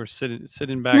 who are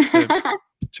sitting back to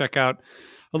check out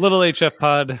a little HF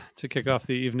pod to kick off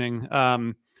the evening.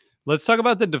 Let's talk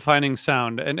about the defining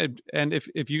sound, and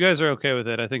if you guys are okay with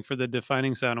it, I think for the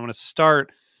defining sound, I want to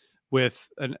start with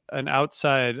a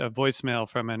voicemail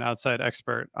from an outside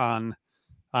expert on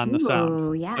the sound.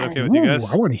 Ooh, Is that yes. okay with you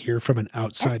guys? I want to hear from an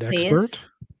outside please. expert.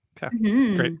 Okay,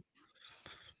 Mhm. great.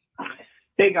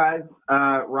 Hey guys,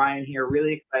 Ryan here.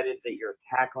 Really excited that you're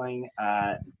tackling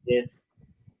this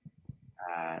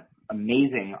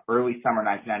amazing early summer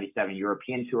 1997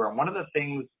 European tour. And one of the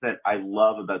things that I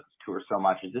love about this tour so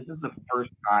much is this is the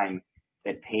first time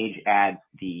that Page adds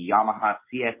the Yamaha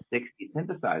CS60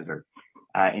 synthesizer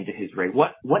into his rig.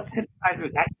 What synthesizer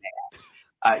is that going to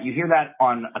add? You hear that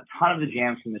on a ton of the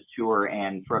jams from this tour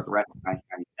and throughout the rest of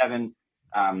 1997.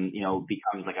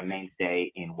 Becomes like a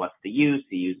mainstay in What's the Use.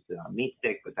 He uses it on Meat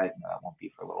Stick, but that won't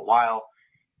be for a little while.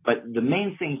 But the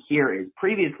main thing here is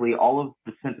previously all of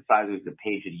the synthesizers that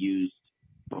Page had used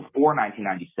before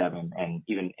 1997 and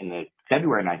even in the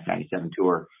February 1997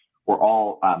 tour were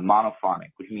all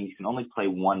monophonic, which means you can only play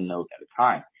one note at a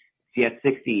time.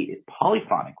 CS60 is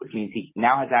polyphonic, which means he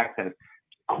now has access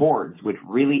to chords, which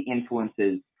really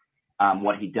influences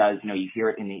what he does. You hear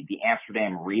it in the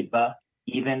Amsterdam Reba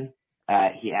even.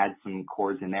 He adds some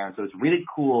chords in there. And so it's really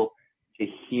cool to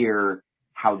hear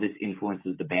how this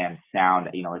influences the band's sound,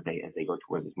 as they go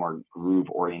towards this more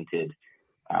groove-oriented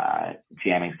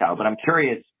jamming style. But I'm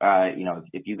curious,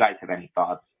 if you guys have any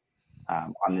thoughts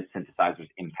on this synthesizer's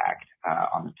impact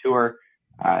on the tour.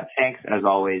 Thanks, as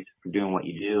always, for doing what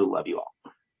you do. Love you all.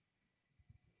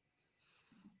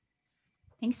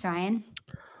 Thanks, Ryan.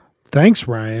 Thanks,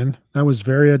 Ryan. That was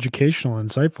very educational and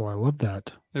insightful. I love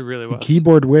that. It really was.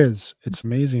 Keyboard whiz. It's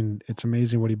amazing. It's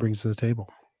amazing what he brings to the table.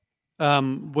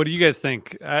 What do you guys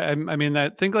think? I mean, I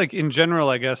think like in general,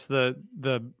 I guess the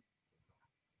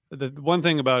one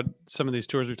thing about some of these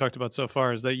tours we've talked about so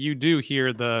far is that you do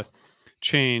hear the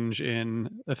change in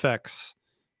effects,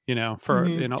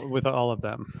 with all of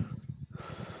them.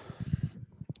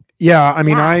 Yeah, I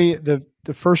mean,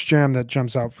 the first jam that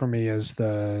jumps out for me is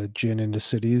the Gin into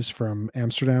Cities from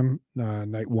Amsterdam,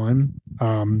 night one.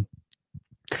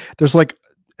 There's like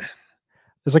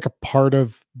a part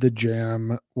of the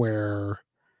jam where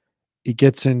it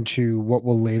gets into what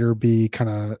will later be kind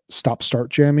of stop-start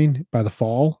jamming by the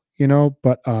fall,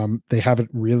 but they haven't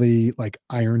really like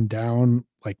ironed down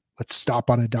like let's stop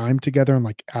on a dime together and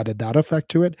like added that effect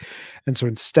to it. And so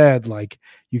instead, like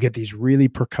you get these really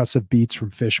percussive beats from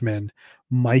Fishman.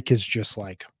 Mike is just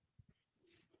like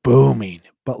booming,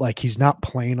 but like he's not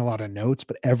playing a lot of notes,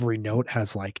 but every note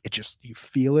has like, it just, you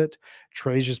feel it.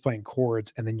 Trey's just playing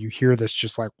chords, and then you hear this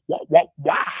just like wah, wah,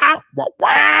 wah, wah,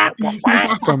 wah, wah,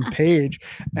 wah, from Page,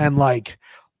 and like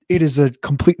it is a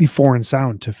completely foreign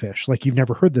sound to Fish. Like you've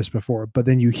never heard this before, but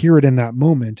then you hear it in that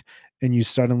moment and you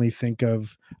suddenly think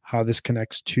of how this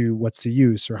connects to What's the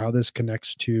Use, or how this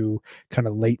connects to kind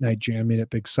of late night jamming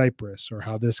at Big Cypress, or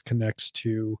how this connects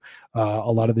to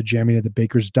a lot of the jamming at the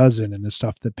Baker's Dozen and the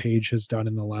stuff that Page has done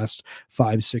in the last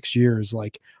 5-6 years.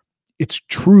 Like it's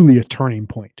truly a turning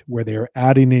point where they're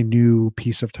adding a new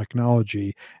piece of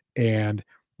technology. And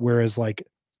whereas like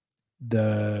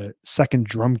the second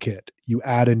drum kit, you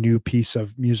add a new piece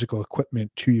of musical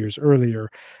equipment 2 years earlier,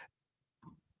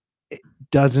 it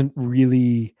doesn't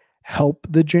really help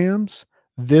the jams.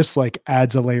 This like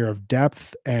adds a layer of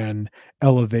depth and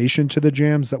elevation to the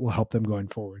jams that will help them going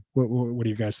forward. What are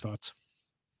you guys' thoughts?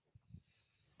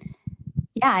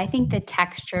 Yeah, I think the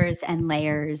textures and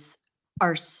layers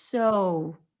are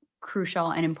so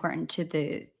crucial and important to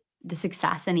the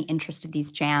success and the interest of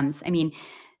these jams. I mean,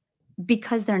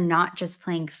 because they're not just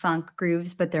playing funk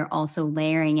grooves, but they're also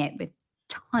layering it with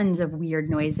tons of weird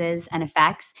noises and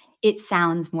effects, it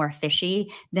sounds more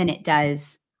fishy than it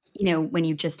does, when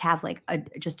you just have like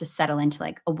just to settle into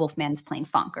like a Wolfman's playing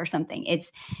funk or something.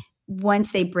 It's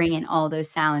once they bring in all those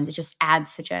sounds, it just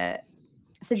adds such a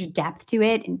depth to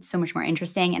it and so much more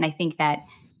interesting. And I think that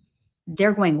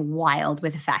they're going wild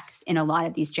with effects in a lot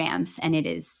of these jams, and it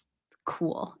is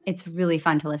cool. It's really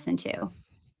fun to listen to.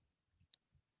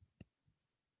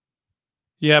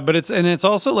 Yeah, but it's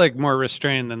also like more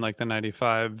restrained than like the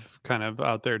 95 kind of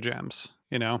out there jams,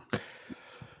 Yeah,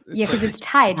 because it's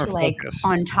tied to like focused.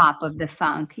 On top of the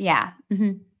funk. Yeah.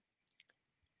 Mm-hmm.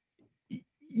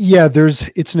 Yeah,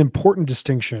 it's an important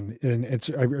distinction, and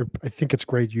I think it's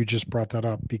great you just brought that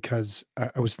up, because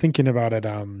I was thinking about it.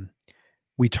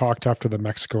 We talked after the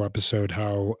Mexico episode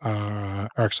how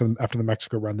actually after the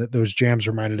Mexico run, that those jams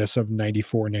reminded us of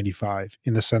 94, 95,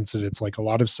 in the sense that it's like a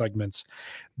lot of segments.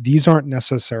 These aren't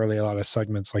necessarily a lot of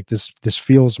segments. Like this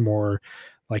feels more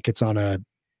like it's on a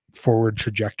forward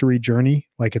trajectory journey.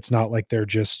 Like it's not like they're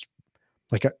just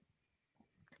like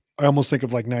I almost think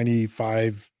of like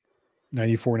 95,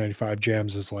 94, 95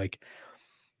 jams as like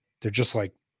they're just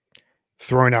like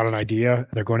throwing out an idea and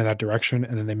they're going in that direction,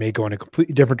 and then they may go in a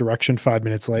completely different direction 5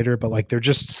 minutes later, but like they're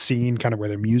just seeing kind of where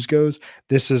their muse goes.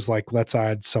 This is like, let's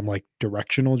add some like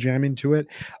directional jamming to it.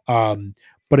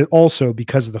 But it also,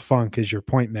 because of the funk, is your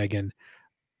point, Megan,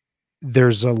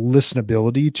 there's a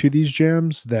listenability to these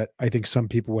jams that I think some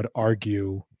people would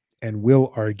argue and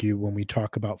will argue when we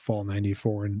talk about fall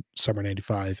 94 and summer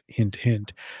 95, hint,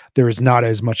 hint, there is not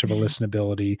as much of a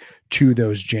listenability to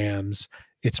those jams.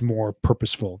 It's more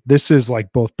purposeful. This is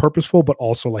like both purposeful, but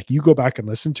also like you go back and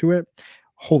listen to it.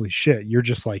 Holy shit. You're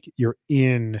just like, you're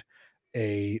in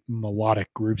a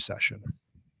melodic groove session.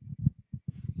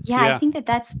 Yeah, I think that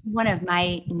that's one of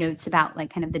my notes about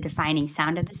like kind of the defining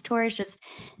sound of this tour is just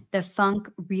the funk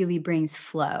really brings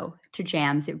flow to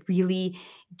jams. It really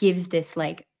gives this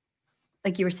like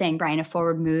you were saying, Brian, a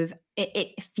forward move.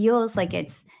 It feels like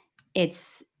it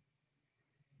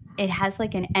has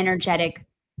like an energetic,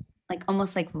 like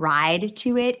almost like ride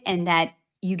to it, and that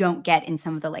you don't get in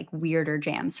some of the like weirder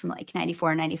jams from like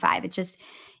 94 and 95.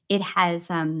 It has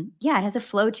a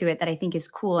flow to it that I think is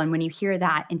cool. And when you hear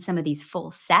that in some of these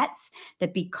full sets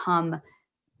that become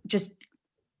just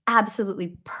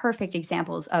absolutely perfect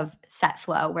examples of set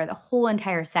flow, where the whole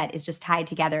entire set is just tied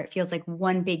together, it feels like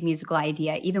one big musical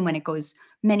idea, even when it goes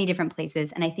many different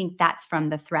places. And I think that's from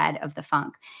the thread of the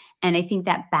funk. And I think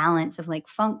that balance of like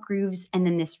funk grooves and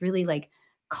then this really like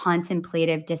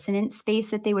contemplative dissonant space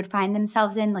that they would find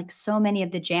themselves in, like so many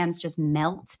of the jams just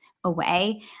melt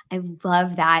away. I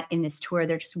love that in this tour.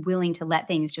 They're just willing to let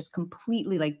things just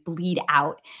completely like bleed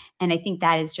out. And I think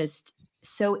that is just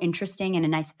so interesting and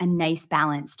a nice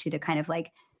balance to the kind of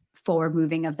like forward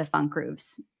moving of the funk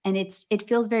grooves. And it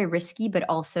feels very risky, but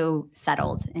also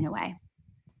settled in a way.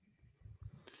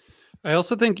 I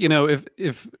also think,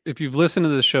 if you've listened to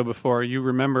this show before, you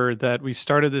remember that we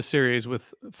started this series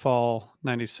with fall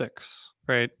 96,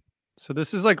 right? So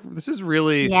this is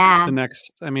really the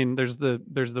next, I mean, there's the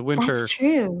winter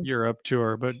Europe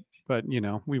tour, but we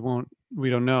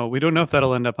don't know. We don't know if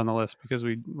that'll end up on the list because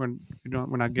we're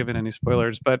not given any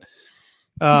spoilers, but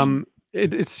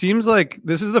it seems like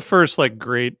this is the first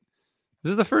great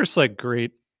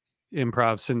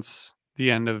improv since the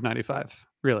end of 95,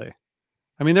 really.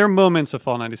 I mean, there are moments of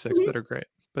fall 96 that are great.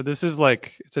 but this is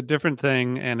like, it's a different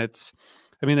thing. And it's,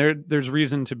 I mean, there's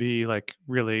reason to be like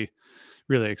really,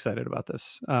 really excited about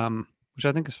this, which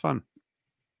I think is fun,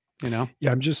 you know?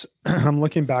 Yeah, I'm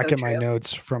looking back So at my true.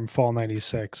 notes from fall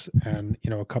 96 and,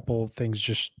 a couple things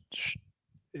just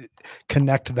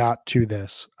connect that to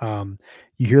this.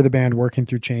 You hear the band working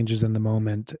through changes in the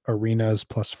moment, arenas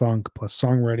plus funk plus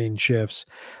songwriting shifts.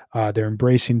 They're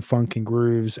embracing funk and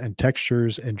grooves and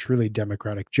textures and truly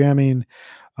democratic jamming.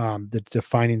 The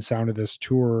defining sound of this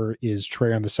tour is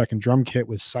Trey on the second drum kit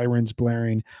with sirens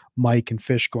blaring, Mike and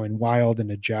Fish going wild in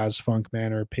a jazz funk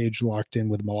manner, Page locked in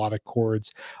with melodic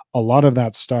chords. A lot of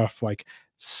that stuff like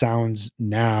sounds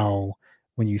now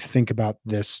when you think about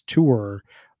this tour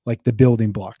like the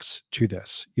building blocks to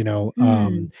this.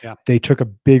 Yeah. They took a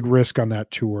big risk on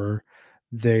that tour.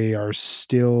 They are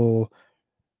still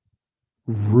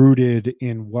rooted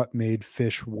in what made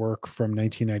Fish work from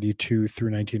 1992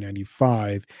 through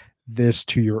 1995. This,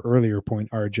 to your earlier point,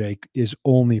 RJ, is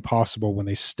only possible when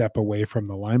they step away from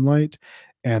the limelight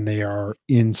and they are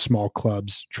in small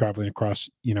clubs traveling across,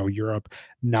 Europe,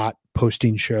 not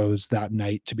posting shows that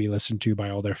night to be listened to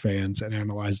by all their fans and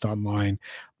analyzed online.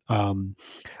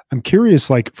 I'm curious,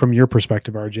 like from your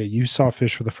perspective, RJ, you saw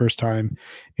Fish for the first time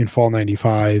in fall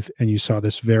 95 and you saw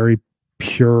this very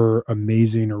pure,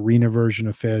 amazing arena version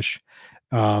of Fish.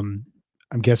 I'm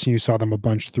guessing you saw them a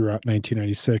bunch throughout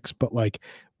 1996, but like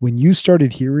when you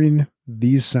started hearing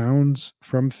these sounds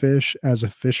from Fish as a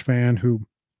Fish fan who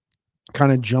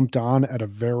kind of jumped on at a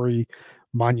very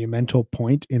monumental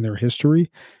point in their history,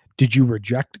 did you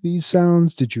reject these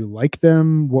sounds? Did you like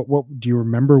them? What do you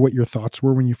remember what your thoughts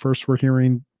were when you first were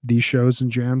hearing these shows and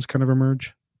jams kind of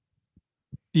emerge?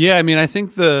 Yeah, I mean, I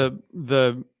think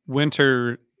the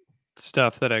winter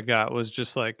stuff that I got was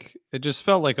just like, it just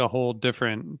felt like a whole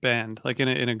different band, like in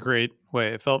a great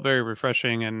way. It felt very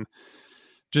refreshing and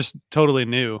just totally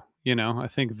new, I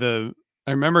think I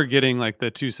remember getting like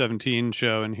the 217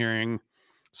 show and hearing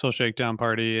Soul Shakedown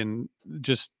Party and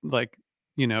just like,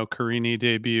 Carini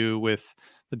debut with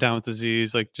the Down with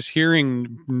Disease, like just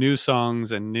hearing new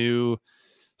songs and new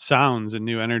sounds and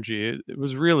new energy. It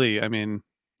was really, I mean,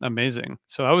 amazing.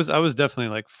 So I was definitely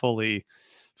like fully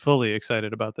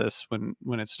excited about this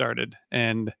when it started.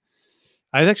 And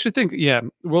I actually think, yeah,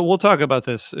 we'll talk about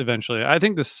this eventually. I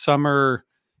think the summer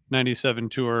 97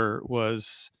 tour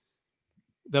was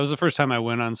the first time I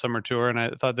went on summer tour, and I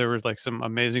thought there were like some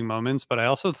amazing moments, but I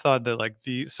also thought that like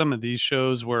some of these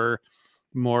shows were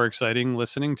more exciting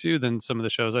listening to than some of the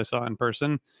shows I saw in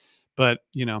person. But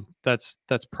that's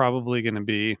probably going to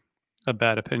be a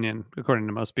bad opinion according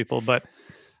to most people. But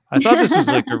I thought this was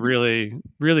like a really,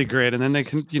 really great. And then they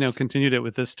continued it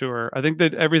with this tour. I think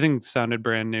that everything sounded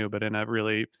brand new, but in a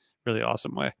really, really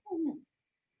awesome way.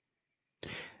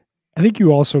 I think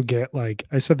you also get, like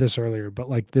I said this earlier, but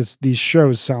like these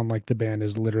shows sound like the band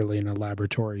is literally in a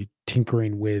laboratory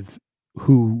tinkering with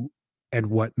who and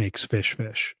what makes Fish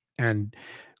Fish and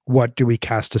what do we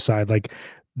cast aside. Like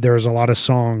there's a lot of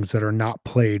songs that are not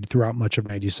played throughout much of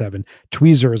 97.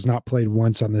 Tweezer is not played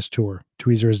once on this tour.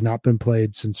 Tweezer has not been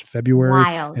played since February.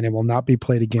 Wild. And it will not be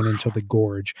played again until the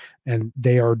Gorge. And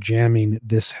they are jamming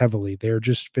this heavily. They're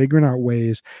just figuring out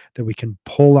ways that we can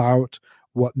pull out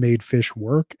what made Fish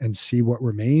work and see what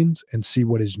remains and see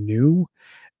what is new.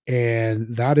 And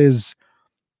that is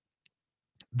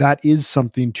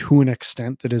something to an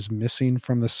extent that is missing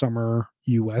from the summer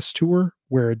US tour,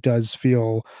 where it does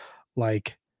feel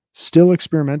like still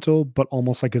experimental, but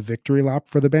almost like a victory lap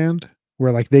for the band,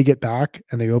 where like they get back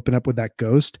and they open up with that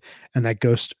Ghost and that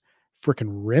Ghost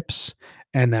freaking rips,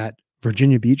 and that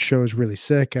Virginia Beach show is really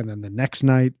sick. And then the next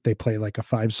night they play like a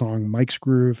 5-song Mike's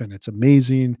Groove and it's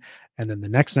amazing. And then the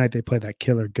next night they play that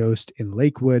killer Ghost in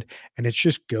Lakewood and it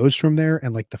just goes from there.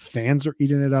 And like the fans are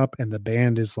eating it up and the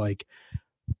band is like,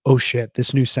 oh shit,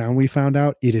 this new sound we found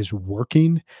out, it is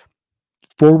working.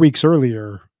 4 weeks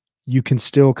earlier, you can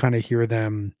still kind of hear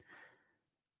them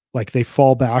like they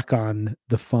fall back on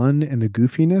the fun and the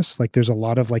goofiness. Like there's a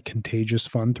lot of like contagious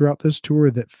fun throughout this tour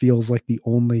that feels like the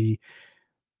only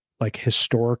like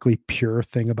historically pure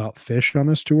thing about Fish on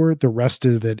this tour. The rest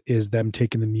of it is them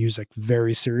taking the music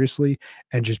very seriously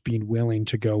and just being willing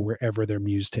to go wherever their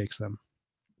muse takes them.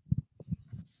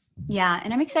 Yeah,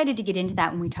 and I'm excited to get into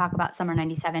that when we talk about summer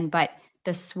 97, but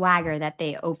the swagger that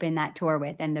they opened that tour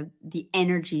with and the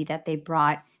energy that they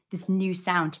brought, this new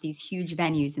sound to these huge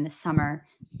venues in the summer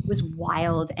was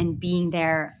wild. And being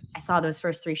there, I saw those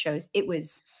first 3 shows. It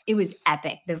was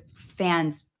epic. The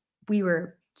fans, we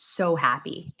were so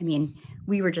happy. I mean,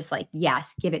 we were just like,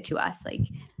 yes, give it to us. Like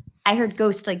I heard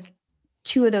Ghost like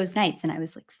 2 of those nights and I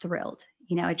was like thrilled.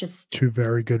 It just 2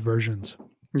 very good versions.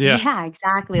 Yeah. Yeah,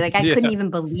 exactly. Like I Yeah. couldn't even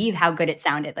believe how good it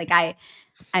sounded. Like I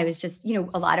was just,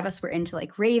 a lot of us were into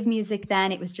like rave music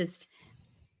then. It was just,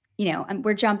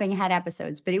 we're jumping ahead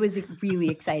episodes, but it was a really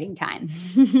exciting time.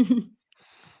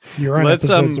 You're on Let's,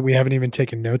 episodes that we haven't even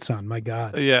taken notes on. My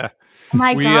God. Yeah. Oh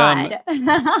my We, God.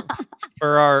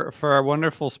 For our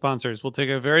wonderful sponsors, we'll take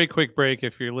a very quick break.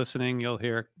 If you're listening, you'll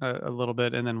hear a little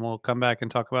bit, and then we'll come back and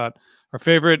talk about our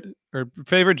favorite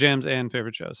jams and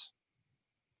favorite shows.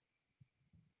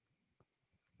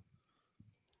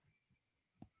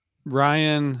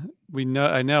 Ryan,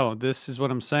 I know this is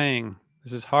what I'm saying.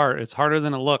 This is hard. It's harder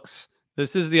than it looks.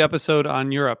 This is the episode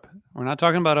on Europe. We're not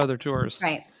talking about other tours.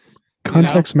 Right.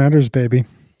 Context matters, baby.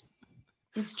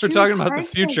 It's true. We're talking It's about the hard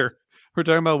to- future. We're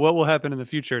talking about what will happen in the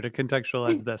future to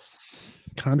contextualize this.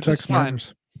 Context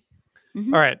matters.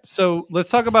 Mhm. All right. So let's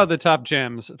talk about the top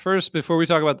jams. First, before we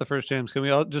talk about the first jams, can we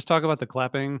all just talk about the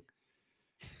clapping?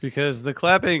 Because the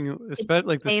clapping, especially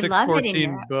like the They love it in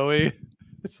 614 Europe. Bowie,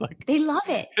 it's like They love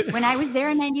it. When I was there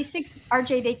in 96,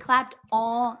 RJ, they clapped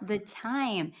all the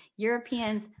time.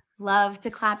 Europeans love to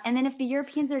clap. And then if the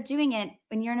Europeans are doing it,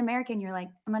 when you're an American, you're like,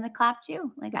 I'm going to clap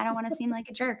too. Like, I don't want to seem like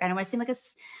a jerk. I don't want to seem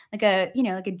like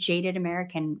a jaded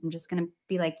American. I'm just going to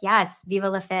be like, yes, viva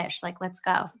la fish. Like, let's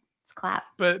go. Let's clap.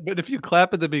 But if you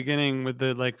clap at the beginning with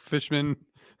the like Fishman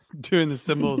doing the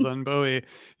cymbals on Bowie,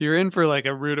 you're in for like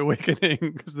a rude awakening,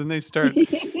 because then they start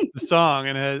the song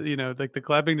and it has, like the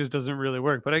clapping just doesn't really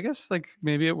work. But I guess like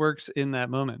maybe it works in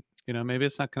that moment. Maybe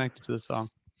it's not connected to the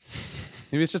song.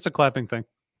 Maybe it's just a clapping thing.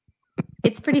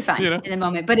 It's pretty fun in the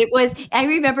moment, but I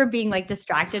remember being like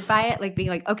distracted by it, like being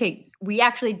like, okay, we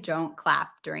actually don't clap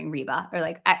during Reba, or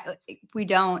like, we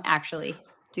don't actually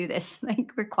do this.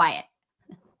 Like, we're quiet.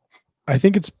 I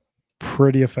think it's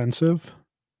pretty offensive,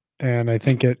 and I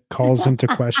think it calls into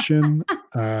question.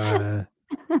 I'm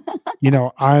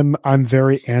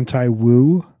very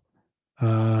anti-woo.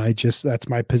 That's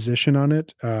my position on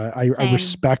it. I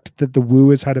respect that the woo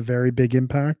has had a very big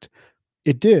impact.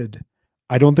 It did.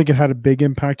 I don't think it had a big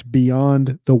impact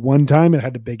beyond the one time it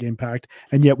had a big impact,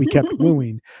 and yet we kept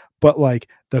wooing. But like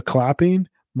the clapping,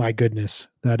 my goodness,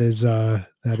 that is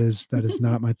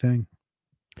not my thing.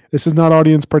 This is not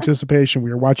audience participation.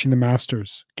 We are watching the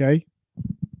Masters. Okay.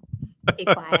 Be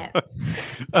quiet.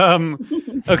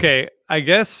 Okay. I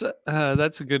guess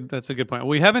that's a good point.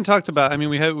 We haven't talked about. I mean,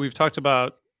 we've talked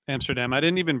about Amsterdam. I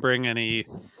didn't even bring any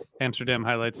Amsterdam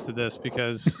highlights to this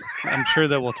because I'm sure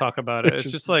that we'll talk about it. It's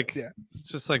just like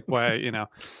why,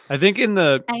 I think in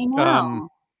the I know.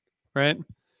 Right.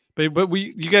 But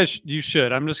you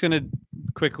should. I'm just gonna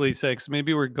quickly say, because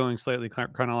maybe we're going slightly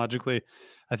chronologically.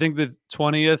 I think the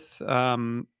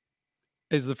 20th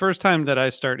is the first time that I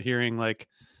start hearing like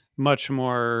much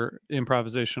more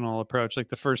improvisational approach. Like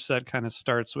the first set kind of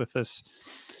starts with this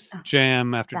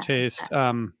jam after taste.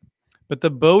 But the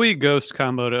Bowie Ghost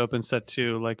combo to open set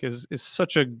 2 like is it's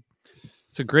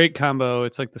a great combo.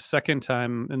 It's like the second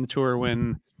time in the tour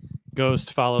when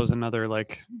Ghost follows another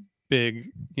like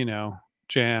big,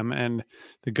 jam, and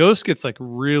the Ghost gets like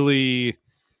really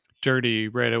dirty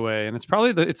right away, and it's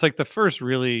probably it's like the first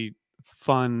really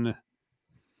fun,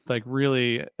 like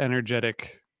really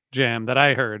energetic jam that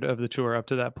I heard of the tour up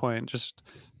to that point. Just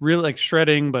really like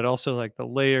shredding, but also like the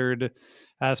layered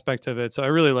aspect of it. So I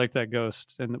really like that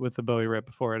Ghost, and with the Bowie right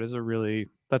before it is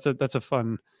that's a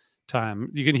fun time.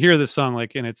 You can hear this song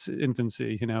like in its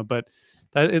infancy, but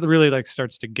that it really like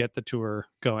starts to get the tour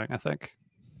going, I think.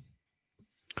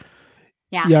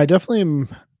 Yeah, I definitely am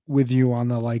with you on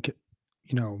the like,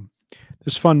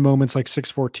 there's fun moments like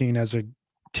 614 as a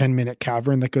 10-minute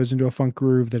cavern that goes into a funk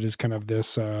groove that is kind of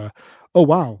this oh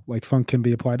wow, like funk can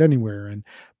be applied anywhere.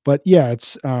 But yeah,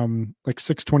 it's like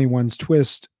 621's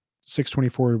Twist,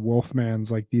 624 Wolfman's,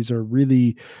 like these are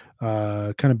really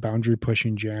kind of boundary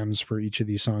pushing jams for each of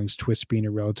these songs, Twist being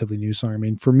a relatively new song. I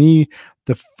mean, for me,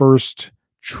 the first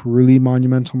truly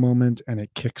monumental moment, and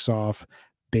it kicks off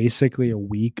basically a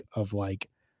week of like,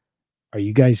 are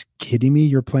you guys kidding me?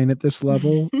 You're playing at this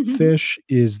level? Fish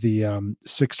is the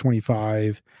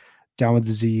 625 Down with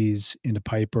Disease into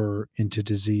Piper, into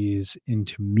Disease,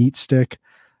 into Meat Stick.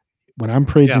 When I'm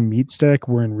praising Meat Stick,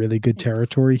 we're in really good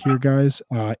territory here, guys.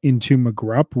 Into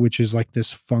Magrup, which is like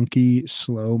this funky,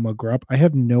 slow Magrup. I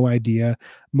have no idea.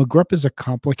 Magrup is a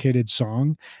complicated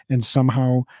song, and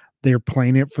somehow they're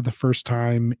playing it for the first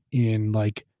time in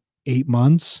like 8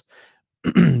 months,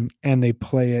 and they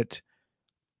play it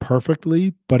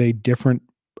perfectly, but a different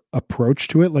approach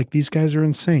to it. Like these guys are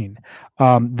insane.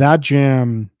 That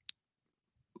jam,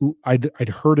 I'd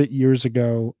heard it years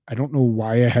ago. I don't know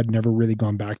why I had never really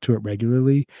gone back to it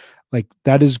regularly. Like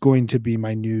that is going to be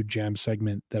my new jam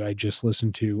segment that I just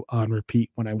listen to on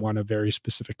repeat when I want a very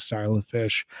specific style of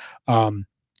fish.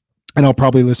 And I'll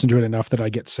probably listen to it enough that I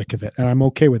get sick of it. And I'm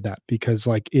okay with that because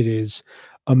like it is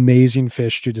amazing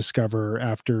fish to discover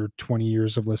after 20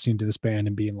 years of listening to this band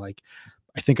and being like,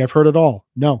 I think I've heard it all.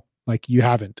 No, like you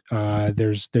haven't.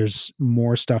 There's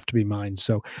more stuff to be mined.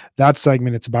 So that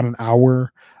segment, it's about an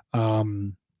hour.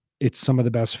 It's some of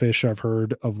the best fish I've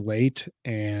heard of late.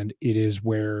 And it is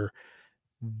where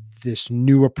this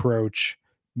new approach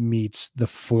meets the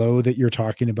flow that you're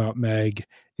talking about, Meg.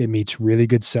 It meets really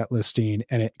good set listing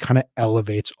and it kind of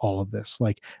elevates all of this.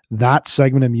 Like that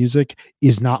segment of music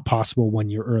is not possible 1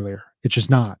 year earlier. It's just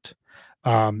not.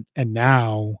 And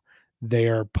now they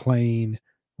are playing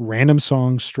random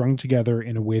songs strung together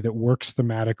in a way that works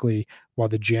thematically while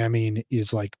the jamming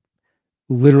is like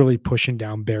literally pushing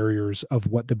down barriers of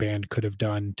what the band could have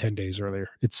done 10 days earlier.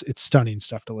 It's stunning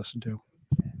stuff to listen to.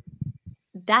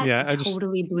 That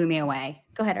totally blew me away.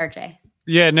 Go ahead, RJ.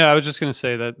 Yeah, no, I was just going to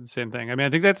say that same thing. I mean, I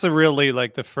think that's a really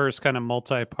like the first kind of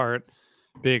multi-part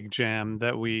big jam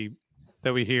that we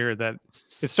hear, that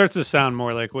it starts to sound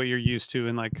more like what you're used to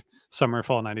in like summer,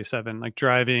 fall 97, like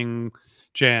driving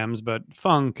jams, but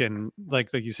funk and like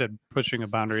you said, pushing of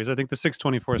boundaries. I think the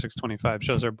 624, 625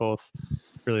 shows are both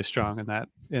really strong in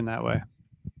that way.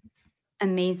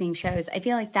 Amazing shows. I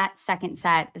feel like that second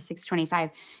set of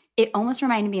 625, it almost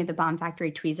reminded me of the Bomb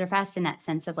Factory Tweezer Fest in that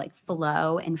sense of like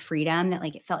flow and freedom, that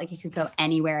like it felt like it could go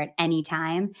anywhere at any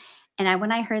time. And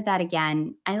when I heard that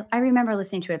again, I remember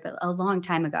listening to it but a long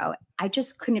time ago. I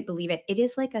just couldn't believe it. It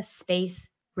is like a space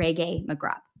reggae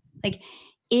McGrupp. Like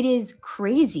it is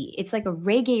crazy. It's like a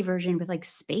reggae version with like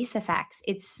space effects.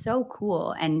 It's so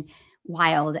cool and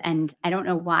wild. And I don't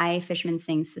know why Fishman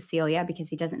sings Cecilia because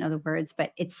he doesn't know the words,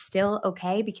 but it's still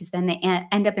okay because then they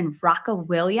end up in Rocka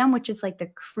William, which is like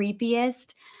the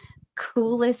creepiest,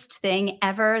 coolest thing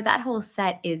ever. That whole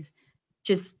set is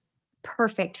just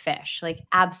perfect fish, like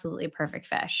absolutely perfect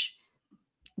fish.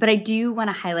 But I do want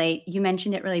to highlight, you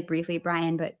mentioned it really briefly,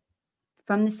 Brian, but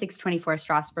from the 624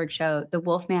 Strasbourg show, the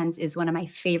Wolfman's is one of my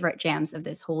favorite jams of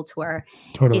this whole tour.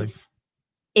 Totally.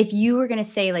 If you were going to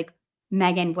say like,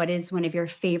 Megan, what is one of your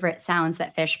favorite sounds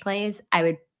that Fish plays? I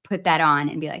would put that on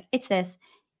and be like, it's this.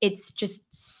 It's just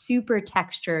super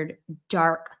textured,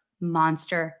 dark,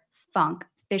 monster funk.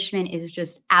 Fishman is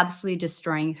just absolutely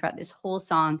destroying throughout this whole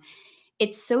song.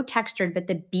 It's so textured, but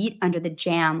the beat under the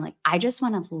jam, like I just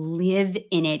want to live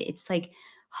in it. It's like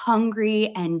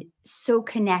hungry and so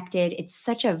connected. It's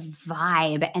such a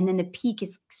vibe. And then the peak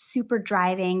is super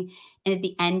driving. And at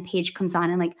the end, Paige comes on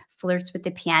and like flirts with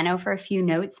the piano for a few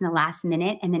notes in the last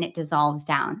minute, and then it dissolves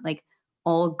down. Like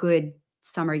all good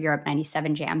summer Europe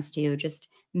 97 jams do, just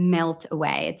melt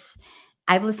away.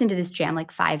 I've listened to this jam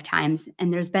like 5 times,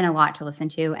 and there's been a lot to listen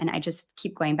to, and I just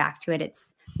keep going back to it.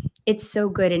 It's so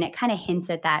good, and it kind of hints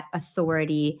at that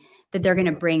authority that they're going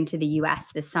to bring to the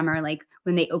US this summer. Like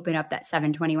when they open up that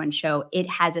 721 show, it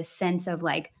has a sense of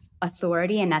like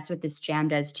authority, and that's what this jam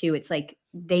does too. It's like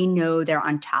they know they're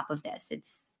on top of this.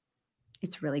 It's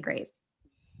really great.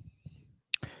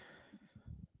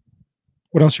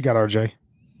 What else you got, RJ?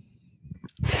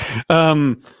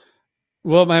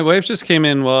 Well, my wife just came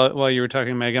in while you were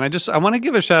talking, Megan. I want to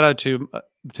give a shout out to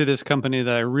this company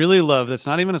that I really love. That's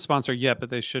not even a sponsor yet,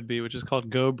 but they should be, which is called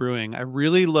Go Brewing. I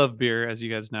really love beer, as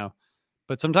you guys know,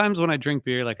 but sometimes when I drink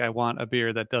beer, like I want a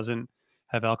beer that doesn't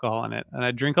have alcohol in it. And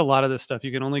I drink a lot of this stuff.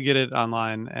 You can only get it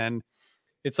online, and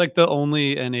it's like the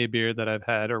only NA beer that I've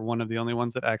had, or one of the only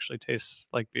ones that actually tastes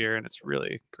like beer, and it's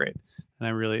really great. And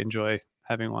I really enjoy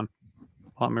having one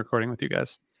while I'm recording with you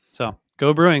guys. So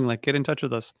Go Brewing, like get in touch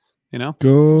with us, you know?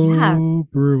 Go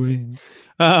Brewing.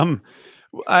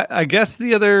 I guess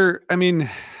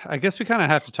I guess we kind of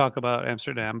have to talk about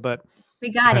Amsterdam, but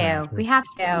we got to. We have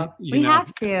to. We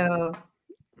have to.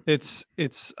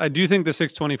 I do think the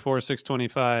 624,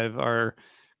 625 are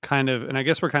kind of, and I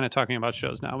guess we're kind of talking about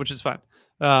shows now, which is fine.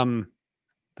 I'm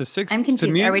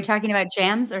confused. Are we talking about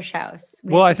jams or shows?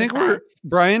 Well, I think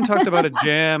Brian talked about a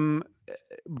jam,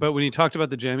 but when he talked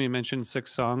about the jam, he mentioned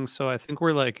 6 songs. So I think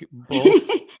we're like both.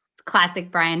 It's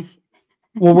classic Brian.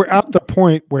 Well, we're at the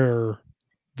point where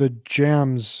the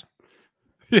jams,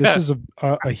 this is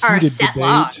a heated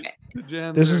debate.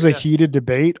 This is a heated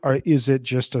debate. Is it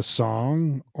just a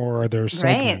song, or are there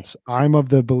segments? Right. I'm of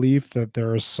the belief that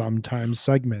there are sometimes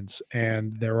segments,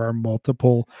 and there are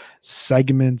multiple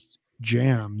segments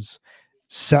jams,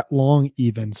 set long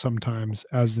even sometimes,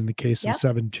 as in the case of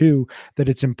 7-2, that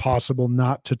it's impossible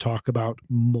not to talk about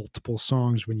multiple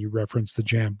songs when you reference the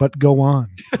jam. But go on.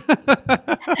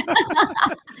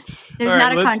 There's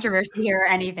not a controversy here or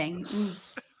anything.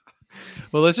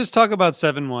 Well, let's just talk about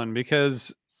 7-1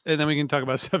 because, and then we can talk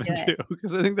about 7-2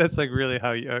 because I think that's like really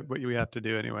how you what we have to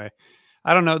do anyway.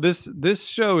 I don't know. This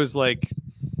show is like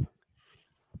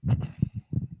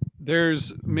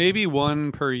there's maybe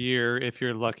one per year if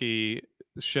you're lucky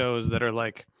shows that are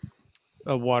like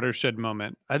a watershed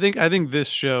moment. I think this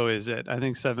show is it. I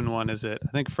think 7-1 is it.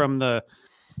 I think from the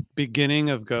beginning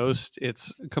of Ghost,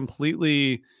 it's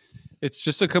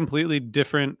just a completely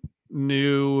different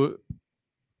new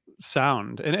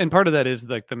sound. And part of that is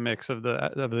like the mix of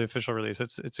the official release.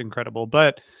 It's incredible.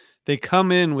 But they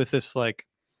come in with this like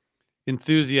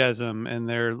enthusiasm, and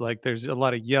they're like there's a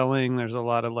lot of yelling, there's a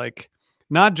lot of like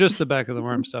not just the Back of the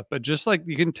Worm stuff, but just like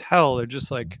you can tell they're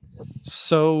just like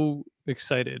so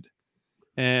excited.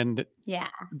 And Yeah.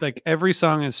 like every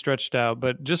song is stretched out,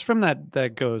 but just from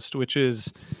that Ghost, which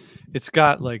is it's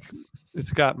got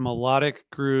melodic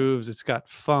grooves, it's got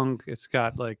funk, it's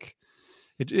got like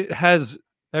it has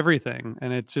everything,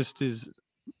 and it just is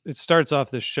it starts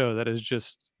off this show that is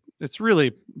just it's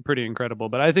really pretty incredible.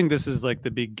 But I think this is like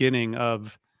the beginning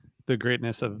of the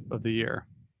greatness of the year.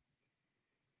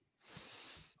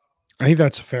 I think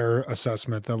that's a fair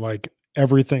assessment that like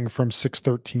everything from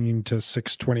 613 to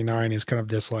 629 is kind of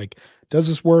this like, does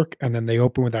this work? And then they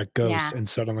open with that Ghost and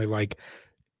suddenly like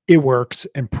it works.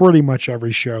 And pretty much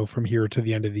every show from here to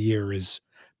the end of the year is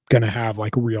going to have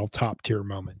like real top tier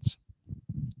moments.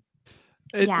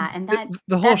 And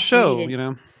the whole show, you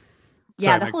know?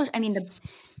 Yeah. Sorry, the whole, I mean,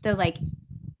 the like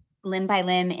limb by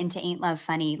limb into Ain't Love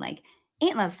Funny, like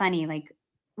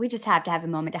we just have to have a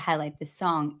moment to highlight this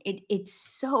song. It's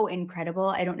so incredible.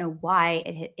 I don't know why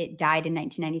it died in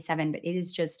 1997, but it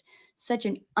is just such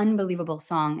an unbelievable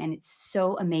song. And it's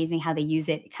so amazing how they use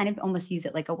it. Kind of almost use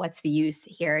it like a what's the use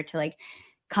here to like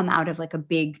come out of like a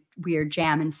big weird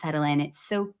jam and settle in. It's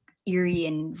so eerie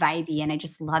and vibey, and I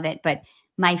just love it. But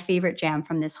my favorite jam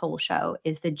from this whole show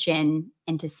is the Gin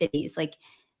into Cities. Like,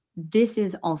 this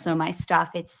is also my stuff.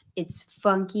 It's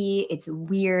funky, it's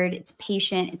weird, it's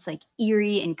patient, it's like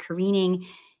eerie and careening.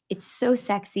 It's so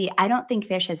sexy. I don't think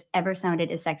Phish has ever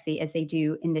sounded as sexy as they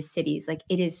do in the Cities. Like,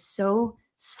 it is so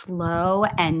slow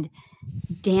and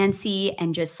dancey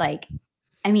and just like,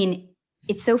 I mean,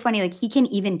 it's so funny. Like, he can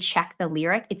even check the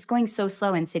lyric. It's going so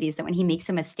slow in Cities that when he makes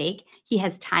a mistake, he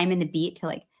has time in the beat to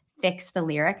like fix the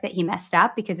lyric that he messed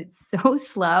up because it's so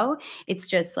slow. It's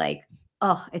just like,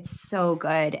 oh, it's so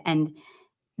good. And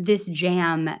this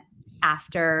jam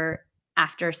after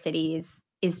Cities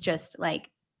is just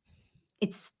like,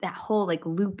 it's that whole like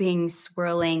looping,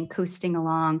 swirling, coasting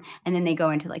along. And then they go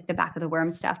into like the Back of the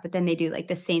Worm stuff, but then they do like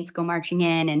the Saints Go Marching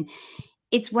In. And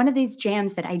it's one of these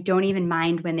jams that I don't even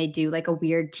mind when they do like a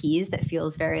weird tease that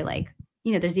feels very like,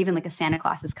 you know, there's even like a Santa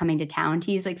Claus is Coming to Town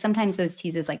tease. Like, sometimes those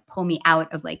teases like pull me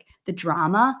out of like the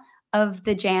drama of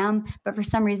the jam. But for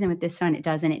some reason with this one, it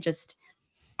doesn't. It just,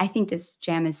 I think this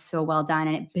jam is so well done,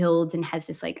 and it builds and has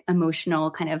this like emotional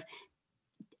kind of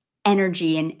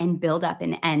energy and build up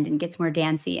in the end and gets more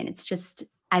dancey. And it's just,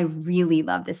 I really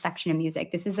love this section of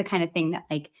music. This is the kind of thing that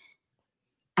like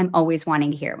I'm always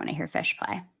wanting to hear when I hear Phish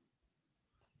play.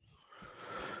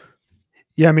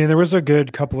 Yeah, I mean, there was a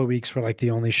good couple of weeks where like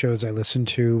the only shows I listened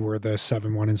to were the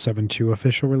 7-1 and 7-2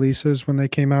 official releases when they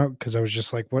came out, because I was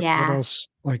just like, what else?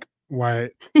 Like, why?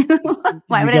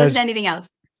 Why would I listen to anything else?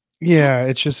 Yeah,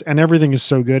 it's just, and everything is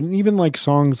so good. And even like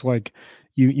songs like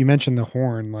you mentioned The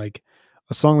Horn, like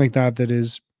a song like that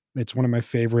it's one of my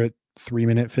favorite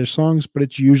 3-minute Phish songs, but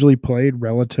it's usually played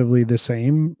relatively the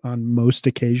same on most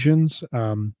occasions.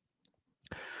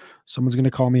 Someone's going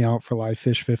to call me out for Live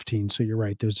Phish 15. So you're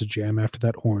right. There's a jam after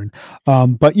that horn.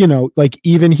 But you know, like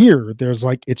even here, there's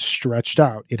like, it's stretched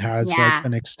out. It has like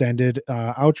an extended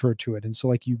outro to it. And so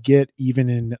like you get, even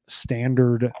in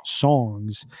standard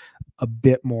songs, a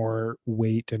bit more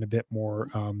weight and a bit more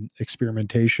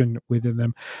experimentation within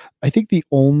them. I think the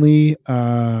only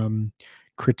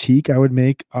critique I would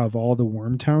make of all the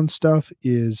Wormtown stuff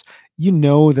is, you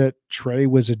know, that Trey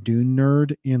was a Dune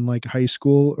nerd in like high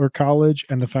school or college,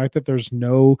 and the fact that there's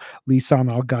no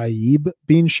Lisan Al-Gaib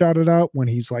being shouted out when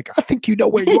he's like, I think you know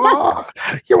where you are,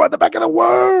 you're on the back of the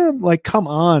worm. Like, come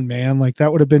on, man. Like,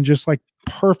 that would have been just like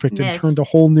perfect and turned a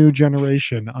whole new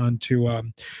generation onto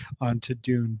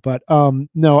Dune. But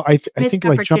no, I think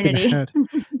like jumping ahead,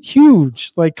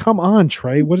 huge. Like, come on,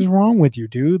 Trey, what is wrong with you,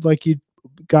 dude? Like, you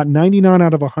got 99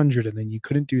 out of 100 and then you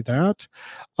couldn't do that.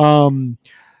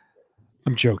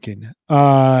 I'm joking.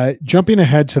 Jumping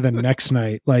ahead to the next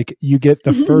night, like you get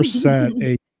the first set,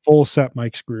 a full set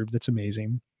Mike's Groove that's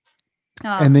amazing.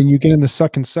 And then you get in the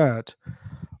second set.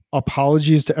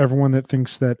 Apologies to everyone that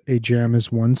thinks that a jam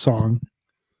is one song.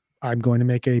 I'm going to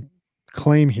make a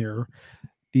claim here.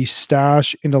 The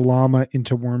Stash into Llama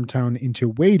into Wormtown into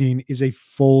Waiting is a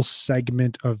full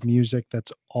segment of music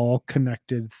that's all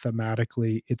connected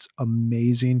thematically. It's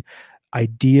amazing.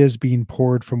 Ideas being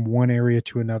poured from one area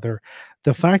to another.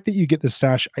 The fact that you get the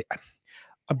Stash,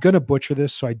 I'm going to butcher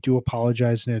this, so I do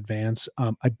apologize in advance.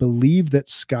 I believe that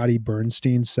Scotty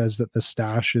Bernstein says that the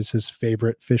Stash is his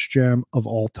favorite Fish jam of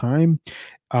all time.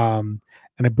 And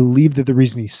I believe that the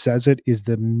reason he says it is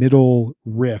the middle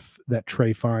riff that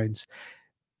Trey finds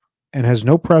and has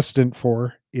no precedent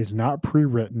for, is not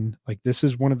pre-written. Like, this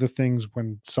is one of the things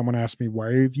when someone asks me,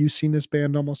 why have you seen this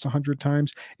band almost 100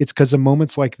 times? It's because of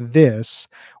moments like this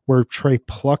where Trey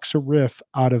plucks a riff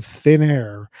out of thin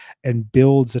air and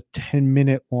builds a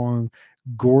 10-minute long,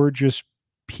 gorgeous,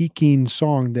 peaking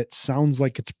song that sounds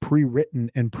like it's pre-written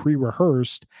and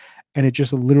pre-rehearsed. And it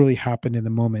just literally happened in the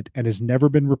moment and has never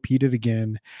been repeated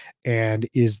again, and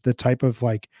is the type of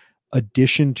like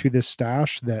addition to this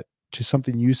Stash that, to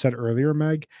something you said earlier,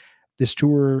 Meg, this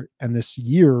tour and this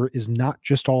year is not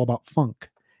just all about funk.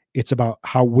 It's about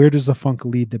where does the funk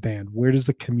lead the band? Where does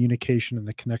the communication and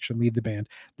the connection lead the band?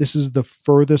 This is the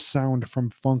furthest sound from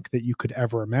funk that you could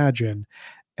ever imagine.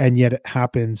 And yet it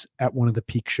happens at one of the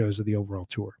peak shows of the overall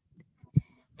tour.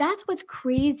 That's what's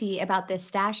crazy about this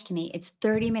Stash to me. It's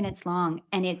 30 minutes long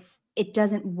and it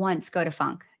doesn't once go to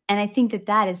funk. And I think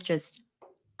that is just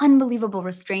unbelievable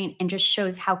restraint and just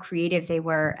shows how creative they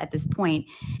were at this point.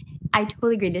 I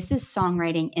totally agree. This is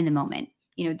songwriting in the moment.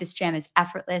 You know, this jam is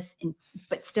effortless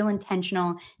but still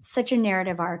intentional. Such a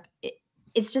narrative arc.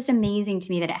 It's just amazing to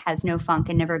me that it has no funk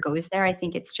and never goes there. I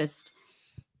think it's just,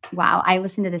 wow. I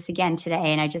listened to this again today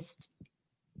and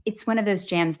it's one of those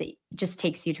jams that just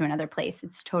takes you to another place.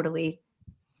 It's totally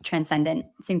transcendent.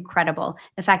 It's incredible.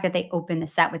 The fact that they open the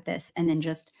set with this and then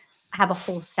just have a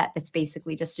whole set that's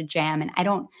basically just a jam. And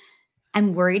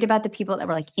I'm worried about the people that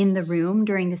were like in the room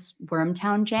during this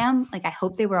Wormtown jam. Like, I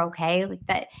hope they were okay. Like,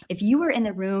 that if you were in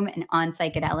the room and on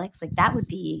psychedelics, like, that would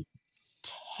be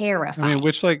terrifying. I mean,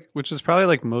 which is probably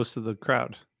like most of the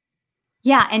crowd.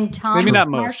 Yeah. And Tom maybe not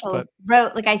most, Marshall but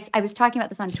wrote, like, I was talking about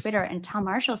this on Twitter, and Tom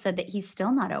Marshall said that he's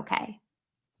still not okay.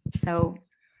 So,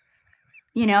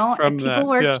 you know, people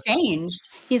were changed.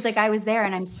 He's like, I was there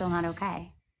and I'm still not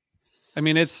okay. I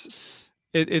mean, it's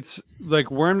like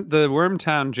the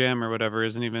Wormtown jam or whatever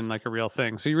isn't even like a real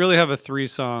thing. So you really have a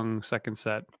 3-song second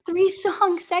set.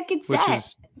 3-song second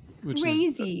set. Which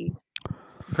crazy.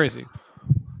 Is crazy.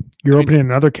 You're opening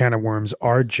another can of worms.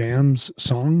 Are jams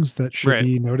songs that should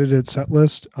be noted at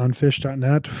setlist on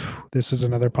fish.net? This is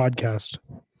another podcast.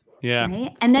 Yeah.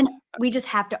 Right? And then we just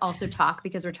have to also talk,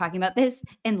 because we're talking about this,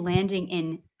 and landing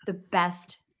in the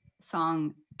best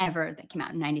song ever that came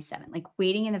out in 97. Like,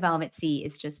 Waiting in the Velvet Sea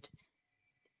is just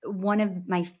one of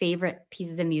my favorite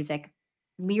pieces of music.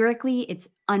 Lyrically, it's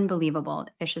unbelievable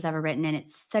that Fish has ever written, and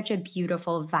it's such a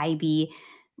beautiful, vibey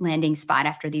landing spot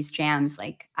after these jams.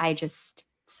 Like,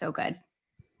 so good.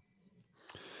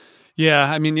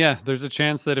 Yeah, I mean, yeah, there's a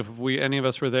chance that if any of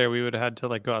us were there, we would have had to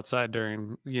like go outside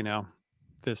during,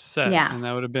 this set. Yeah. And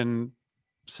that would have been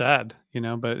sad,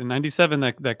 but in 97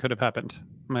 that could have happened.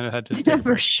 Might have had to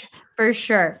for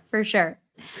sure.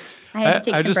 I had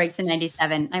to take some breaks in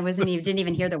 97. I didn't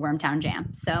even hear the Wormtown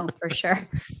jam. So for sure.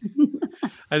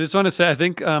 I just want to say, I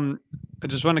think I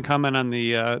just want to comment on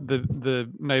the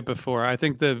night before. I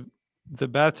think the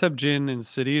Bathtub Gin in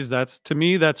Cities, to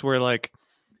me that's where like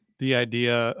the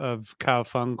idea of cow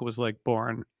funk was like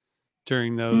born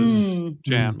during those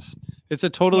jams. It's a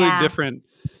totally different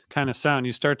kind of sound.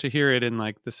 You start to hear it in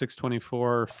like the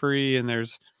 624 Free, and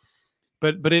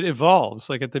but it evolves.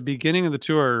 Like at the beginning of the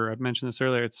tour, I mentioned this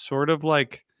earlier, it's sort of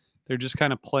like they're just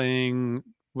kind of playing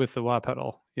with the wah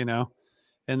pedal,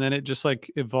 and then it just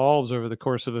like evolves over the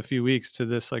course of a few weeks to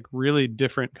this like really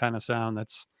different kind of sound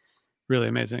that's really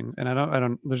amazing. And I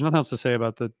don't there's nothing else to say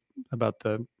about the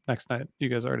next night. You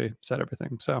guys already said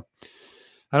everything. So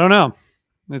I don't know.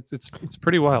 It's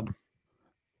pretty wild.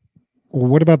 Well,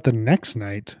 what about the next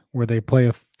night where they play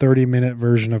a 30-minute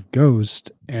version of Ghost,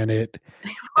 and it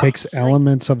takes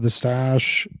elements of the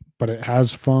Stash, but it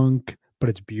has funk, but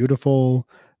it's beautiful,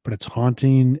 but it's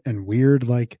haunting and weird.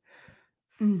 Like,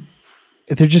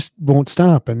 they just won't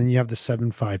stop. And then you have the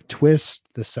 7/5 twist,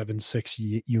 the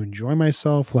 7/6 you enjoy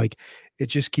myself. Like, it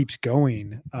just keeps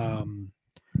going.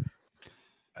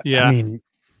 Yeah. I mean,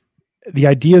 the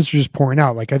ideas are just pouring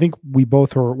out. Like, I think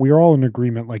we're all in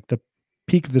agreement. Like, the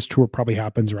peak of this tour probably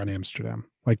happens around Amsterdam.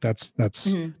 Like, that's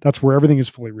where everything is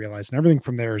fully realized, and everything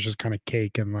from there is just kind of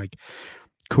cake and like,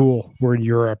 cool. We're in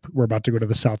Europe. We're about to go to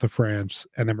the south of France,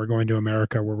 and then we're going to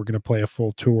America where we're going to play a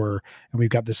full tour, and we've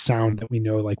got this sound that we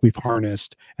know, like, we've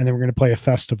harnessed, and then we're going to play a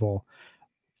festival.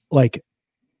 Like,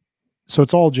 So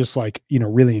it's all just like,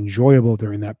 really enjoyable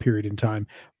during that period in time.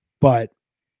 But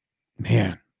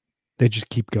man, they just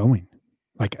keep going.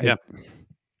 Like,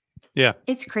 Yeah.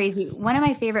 It's crazy. One of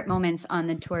my favorite moments on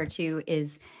the tour too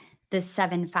is the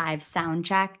 7/5 sound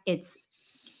check.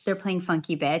 They're playing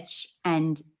Funky Bitch,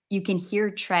 and you can hear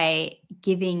Trey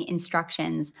giving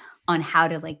instructions on how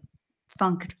to like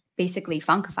basically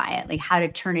funkify it, like how to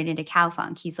turn it into cow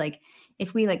funk. He's like,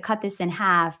 if we like cut this in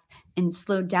half and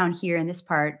slowed down here in this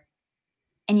part,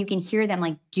 and you can hear them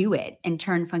like do it and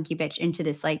turn Funky Bitch into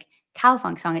this like cow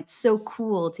funk song. It's so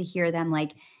cool to hear them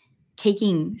like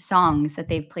taking songs that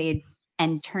they've played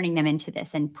and turning them into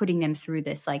this and putting them through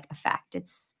this like effect.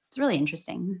 It's really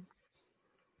interesting.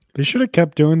 They should have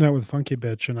kept doing that with Funky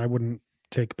Bitch, and I wouldn't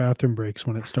take bathroom breaks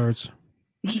when it starts.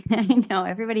 I know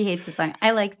everybody hates the song.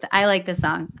 I like the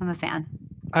song. I'm a fan.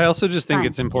 I also just think Fun.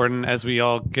 it's important as we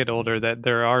all get older that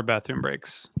there are bathroom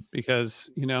breaks because,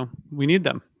 we need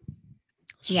them.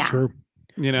 It's Yeah. true.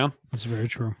 It's very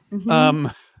true.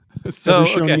 Mhm. So Every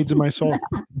show needs a My Soul.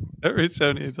 Every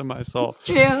show needs a My Soul. It's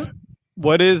true.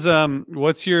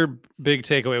 What's your big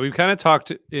takeaway? We've kind of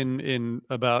talked in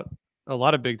about a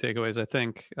lot of big takeaways, I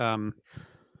think,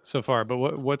 so far.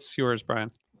 But what's yours,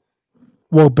 Brian?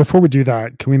 Well, before we do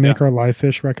that, can we make our live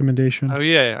fish recommendation? Oh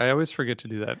yeah, I always forget to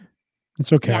do that.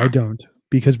 It's okay, Yeah. I don't,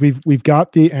 because we've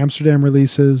got the Amsterdam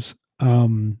releases.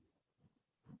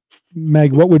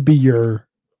 Meg, what would be your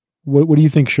what do you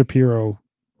think Shapiro?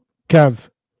 Kev,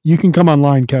 you can come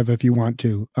online, Kev, if you want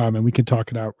to, and we can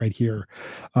talk it out right here.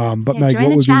 But Yeah, Meg, join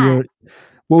the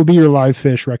what would be your live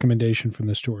fish recommendation from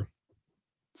this tour?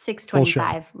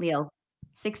 625 Leo.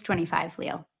 625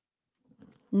 Leo.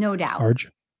 No doubt. Arj?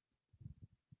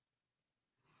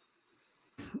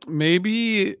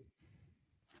 Maybe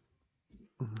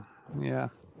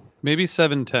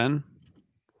 710.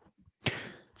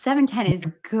 710 is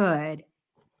good.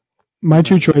 My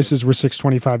two choices were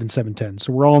 625 and 710.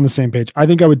 So we're all on the same page. I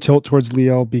think I would tilt towards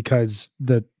Leo because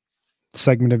the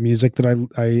segment of music that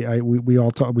we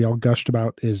all gushed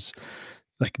about is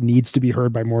like needs to be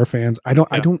heard by more fans. I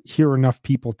don't hear enough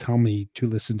people tell me to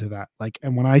listen to that. Like,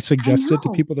 and when I suggest it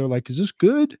to people, they're like, "Is this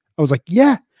good?" I was like,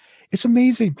 "Yeah, it's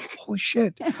amazing. Holy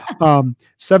shit."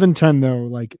 710 though,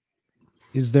 like,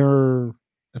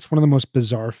 that's one of the most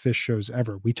bizarre Fish shows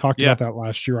ever. We talked about that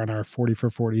last year on our 40 for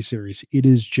 40 series. It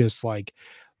is just like,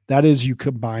 that is, you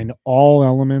combine all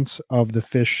elements of the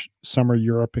Fish Summer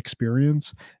Europe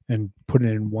experience and put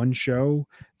it in one show.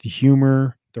 The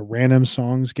humor, the random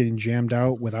songs getting jammed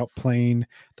out without playing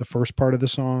the first part of the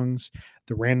songs,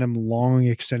 the random long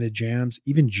extended jams.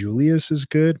 Even Julius is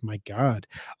good. My God.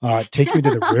 Take Me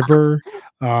to the River.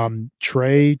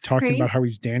 Trey talking about how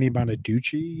he's Danny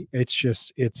Bonaducci. It's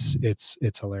just, it's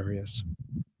hilarious.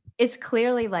 It's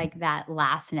clearly like that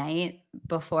last night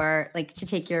before, like, to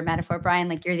take your metaphor, Brian,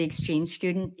 like you're the exchange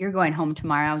student, you're going home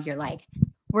tomorrow. You're like,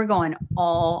 we're going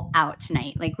all out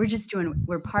tonight. Like we're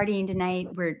partying tonight.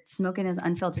 We're smoking those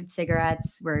unfiltered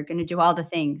cigarettes. We're going to do all the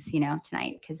things,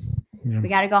 tonight, because we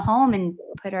got to go home and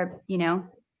put our,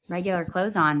 regular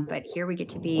clothes on. But here we get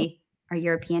to be our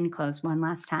European clothes one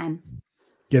last time.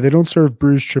 Yeah. They don't serve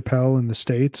Bruce Chappelle in the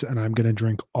States, and I'm going to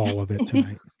drink all of it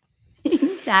tonight.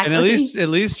 Exactly. And at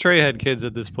least Trey had kids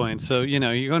at this point. So,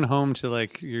 you're going home to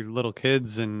like your little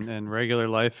kids and regular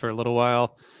life for a little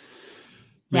while.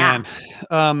 Man,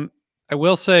 I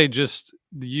will say just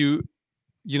we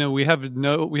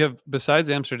have besides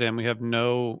Amsterdam, we have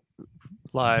no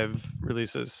live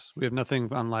releases. We have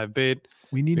nothing on Live Bait.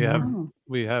 We need more.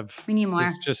 We need more.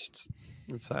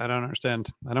 I don't understand.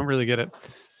 I don't really get it,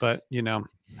 but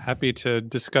happy to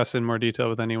discuss in more detail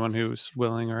with anyone who's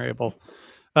willing or able.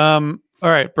 All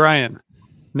right, Brian.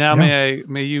 Now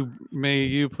may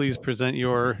you please present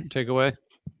your takeaway?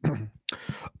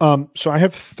 So I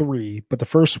have three, but the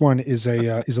first one is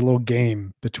a little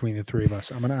game between the three of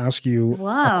us. I'm going to ask you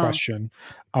a question.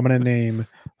 I'm going to name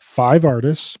 5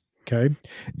 artists. Okay.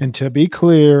 And to be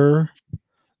clear,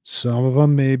 some of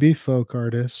them may be folk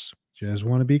artists. Just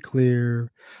want to be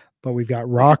clear, but we've got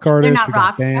rock artists. They're not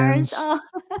rock stars. Oh.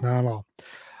 Not all.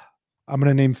 I'm going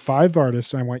to name 5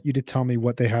 artists. And I want you to tell me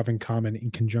what they have in common in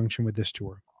conjunction with this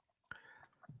tour.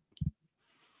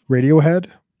 Radiohead,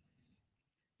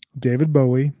 David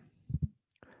Bowie,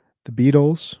 the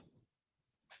Beatles,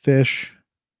 Fish,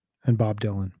 and Bob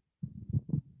Dylan.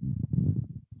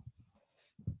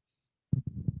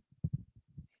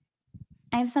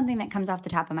 I have something that comes off the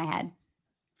top of my head.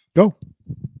 Go.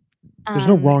 There's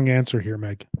no wrong answer here,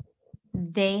 Meg.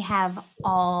 They have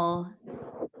all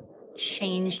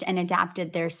changed and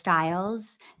adapted their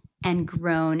styles and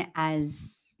grown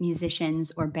as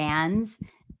musicians or bands.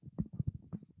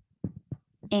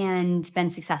 and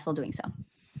been successful doing so.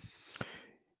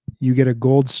 You get a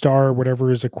gold star,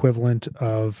 whatever is equivalent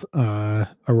of a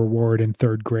reward in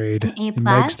third grade. An A+. In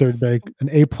Meg's third grade, an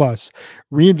A+.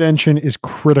 Reinvention is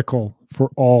critical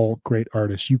for all great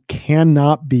artists. You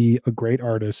cannot be a great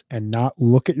artist and not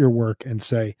look at your work and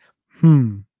say,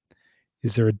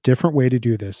 is there a different way to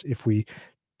do this? If we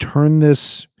turn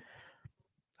this,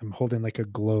 I'm holding like a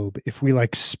globe. If we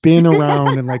like spin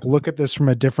around and like look at this from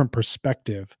a different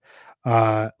perspective,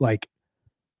 like,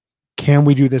 can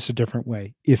we do this a different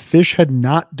way? If Phish had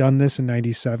not done this in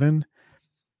 97,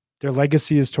 their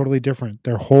legacy is totally different.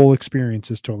 Their whole experience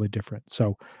is totally different.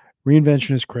 So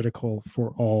reinvention is critical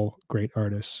for all great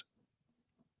artists.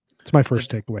 It's my first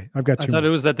takeaway. I've got two. I thought it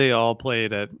was that they all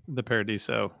played at the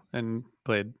Paradiso and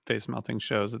played face melting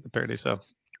shows at the Paradiso.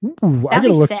 Ooh, That'd I gotta be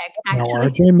look sick, now, actually.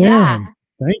 RJ, man. Yeah.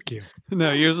 Thank you.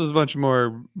 No, yours was much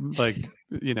more like,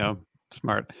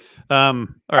 smart. All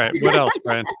right. What else,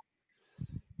 Brian?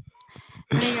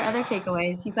 What are your other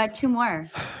takeaways? You've got two more.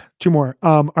 Two more.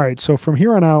 All right. So from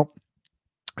here on out,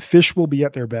 Phish will be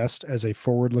at their best as a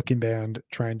forward-looking band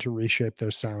trying to reshape their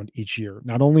sound each year.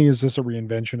 Not only is this a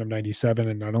reinvention of 97,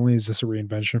 and not only is this a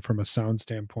reinvention from a sound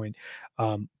standpoint,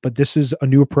 but this is a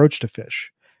new approach to Phish.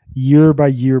 Year by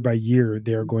year by year,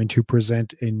 they are going to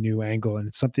present a new angle, and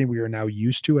it's something we are now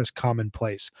used to as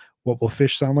commonplace. What will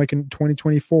Phish sound like in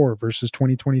 2024 versus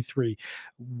 2023?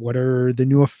 What are the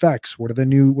new effects? What's the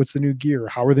new gear?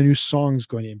 How are the new songs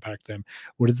going to impact them?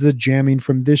 What is the jamming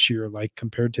from this year like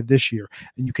compared to this year?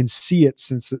 And you can see it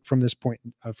from this point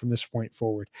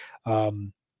forward.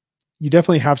 You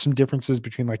definitely have some differences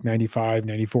between like 95,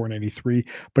 94, 93,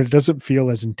 but it doesn't feel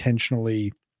as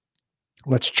intentionally,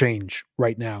 let's change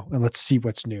right now and let's see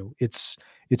what's new. It's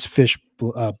Phish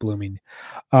blooming.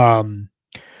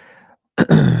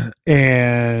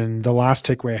 And the last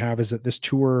takeaway I have is that this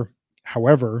tour,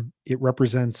 however, it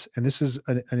represents, and this is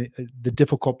the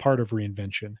difficult part of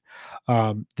reinvention.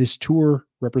 This tour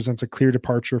represents a clear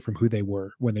departure from who they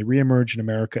were. When they reemerge in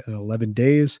America in 11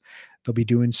 days, they'll be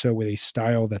doing so with a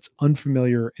style that's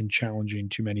unfamiliar and challenging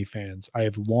to many fans. I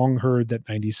have long heard that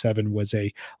 97 was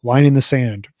a line in the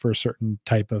sand for a certain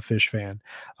type of Phish fan.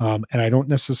 And I don't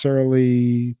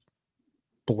necessarily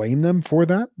blame them for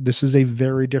that. This is a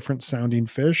very different sounding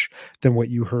Phish than what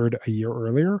you heard a year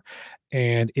earlier.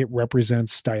 And it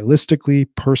represents stylistically,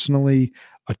 personally,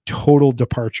 a total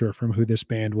departure from who this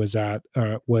band was in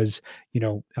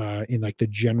like the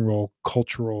general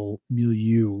cultural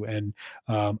milieu. And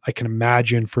I can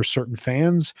imagine for certain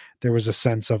fans, there was a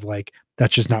sense of like,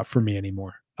 that's just not for me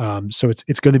anymore. So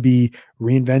it's going to be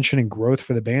reinvention and growth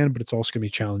for the band, but it's also going to be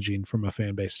challenging from a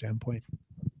fan base standpoint.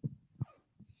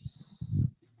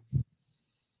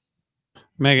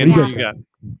 Megan, what do you got?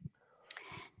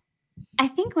 I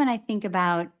think when I think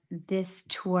about this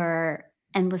tour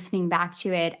and listening back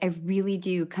to it, I really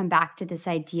do come back to this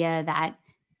idea that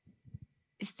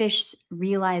Phish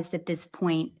realized at this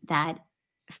point that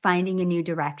finding a new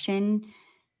direction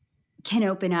can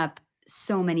open up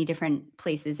so many different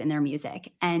places in their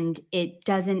music. And it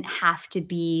doesn't have to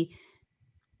be,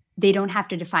 they don't have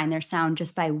to define their sound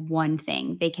just by one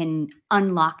thing. They can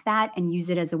unlock that and use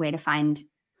it as a way to find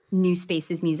new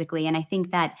spaces musically. And I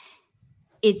think that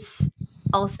it's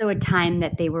also a time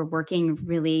that they were working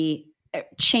really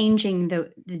changing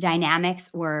the dynamics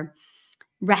or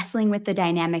wrestling with the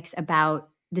dynamics about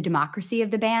the democracy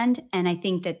of the band. And I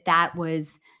think that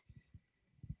was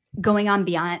going on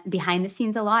behind the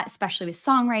scenes a lot, especially with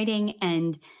songwriting.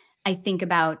 And I think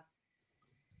about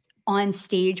on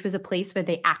stage was a place where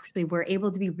they actually were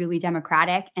able to be really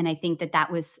democratic. And I think that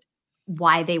was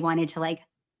why they wanted to like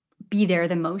be there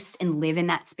the most and live in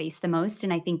that space the most.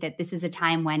 And I think that this is a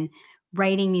time when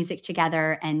writing music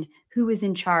together and who was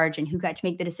in charge and who got to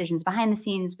make the decisions behind the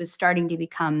scenes was starting to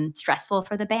become stressful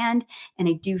for the band. And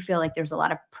I do feel like there's a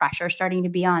lot of pressure starting to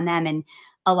be on them. And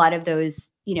a lot of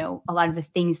those, a lot of the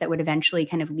things that would eventually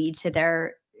kind of lead to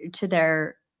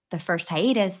the first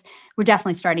hiatus were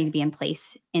definitely starting to be in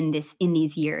place in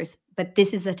these years. But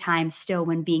this is a time still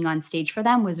when being on stage for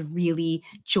them was really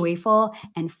joyful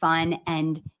and fun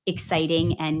and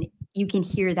exciting. And you can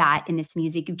hear that in this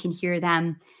music. You can hear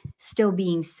them still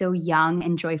being so young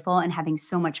and joyful and having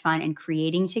so much fun and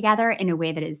creating together in a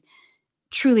way that is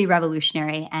truly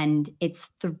revolutionary. And it's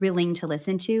thrilling to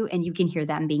listen to. And you can hear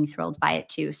them being thrilled by it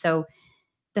too. So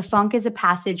the funk is a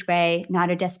passageway, not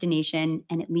a destination,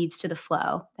 and it leads to the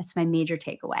flow. That's my major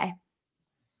takeaway.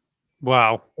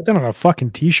 Wow. Put that on a fucking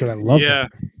t-shirt. I love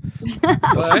that. The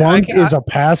Well, funk is a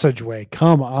passageway.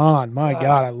 Come on. My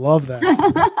God, I love that.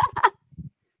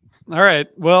 All right.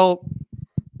 Well,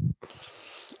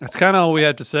 that's kind of all we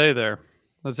had to say there.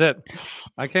 That's it.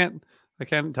 I can't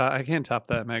I can't top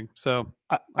that, Meg. So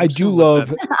I I'm do just gonna let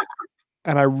love,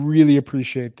 and I really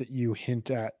appreciate that you hint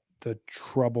at the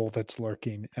trouble that's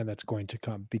lurking and that's going to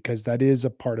come, because that is a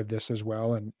part of this as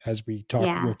well. And as we talk,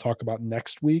 Yeah. we'll talk about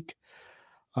next week.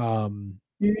 We're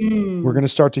Mm. going to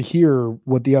start to hear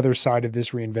what the other side of this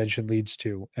reinvention leads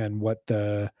to and what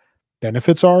the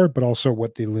benefits are, but also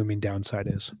what the looming downside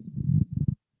is.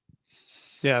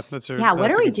 Yeah, that's Yeah, what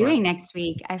that's are a we good point. doing next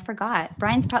week? I forgot.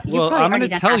 Brian's probably Well, you're probably I'm already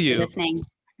gonna done tell after you. listening.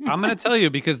 I'm going to tell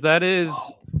you, because that is,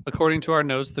 according to our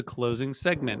notes, the closing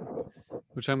segment,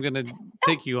 which I'm going to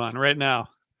take you on right now.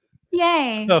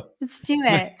 Yay. So Let's do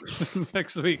it.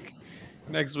 next week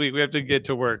we have to get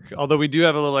to work. Although we do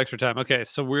have a little extra time. Okay,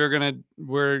 so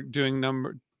we're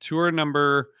doing tour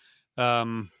number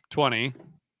 20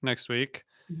 next week,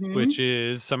 Mhm. which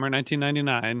is summer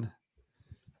 1999.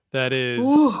 That is,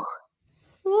 Ooh.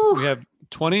 Ooh. we have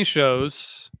 20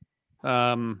 shows.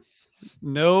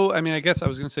 No, I mean, I guess I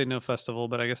was going to say no festival,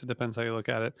 but I guess it depends how you look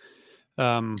at it.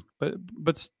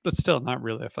 But still not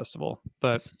really a festival,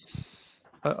 but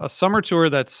a summer tour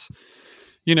that's,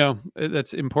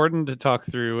 that's important to talk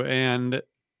through and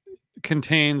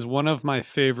contains one of my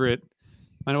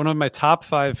top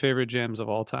 5 favorite jams of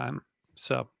all time.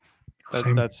 So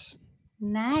Same. that's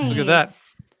Nice. look at that.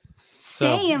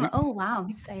 So Same. Oh wow,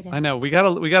 I'm excited. I know we got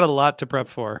a lot to prep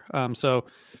for. So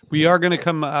we are going to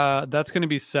come. That's going to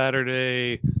be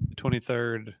Saturday, the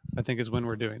 23rd. I think is when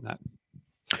we're doing that.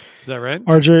 Is that right?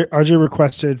 RJ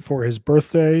requested for his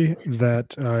birthday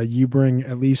that you bring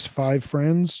at least 5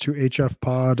 friends to HF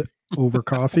Pod over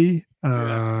coffee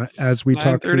as we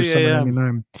talk through 9:30 Summer a.m.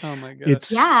 99. Oh my god!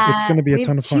 It's Yeah, going to be a we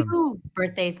ton have of fun. 2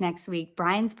 birthdays next week.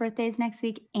 Brian's birthday's next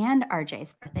week and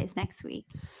RJ's birthday's next week.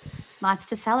 Lots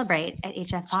to celebrate at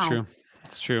HF It's Pod. true.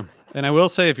 It's true. And I will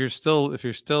say, if you're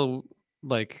still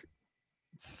like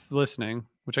listening,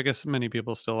 which I guess many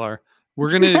people still are,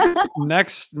 we're gonna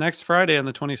next Friday on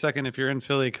the 22nd. If you're in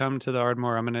Philly, come to the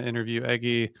Ardmore. I'm gonna interview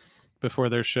Eggy before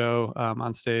their show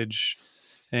on stage,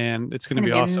 and it's gonna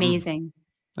be awesome. Amazing.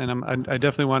 And I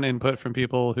definitely want input from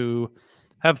people who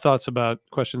have thoughts about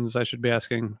questions I should be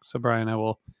asking. So Brian, I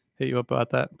will hit you up about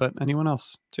that. But anyone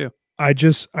else too? I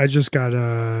just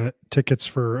got tickets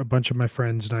for a bunch of my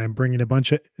friends, and I'm bringing a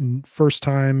bunch of first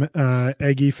time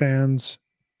Eggy fans.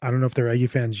 I don't know if they're Eggy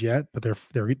fans yet, but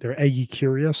they're Eggy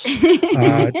curious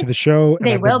to the show. And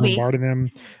They I've will been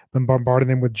be. bombarding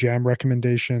them with jam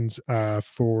recommendations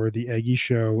for the Eggy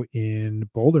show in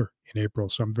Boulder in April.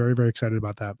 So I'm very, very excited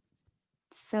about that.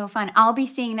 So fun. I'll be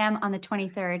seeing them on the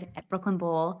 23rd at Brooklyn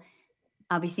Bowl.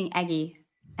 I'll be seeing Eggy,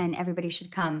 and everybody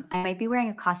should come. I might be wearing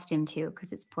a costume too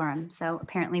because it's Purim. So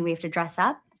apparently we have to dress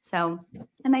up. So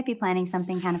I might be planning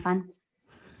something kind of fun.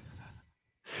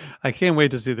 I can't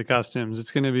wait to see the costumes.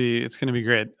 It's gonna be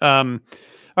great. All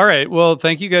right. Well,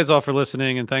 thank you guys all for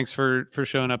listening, and thanks for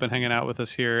showing up and hanging out with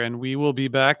us here. And we will be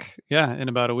back, in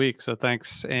about a week. So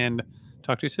thanks, and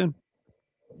talk to you soon.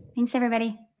 Thanks,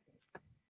 everybody.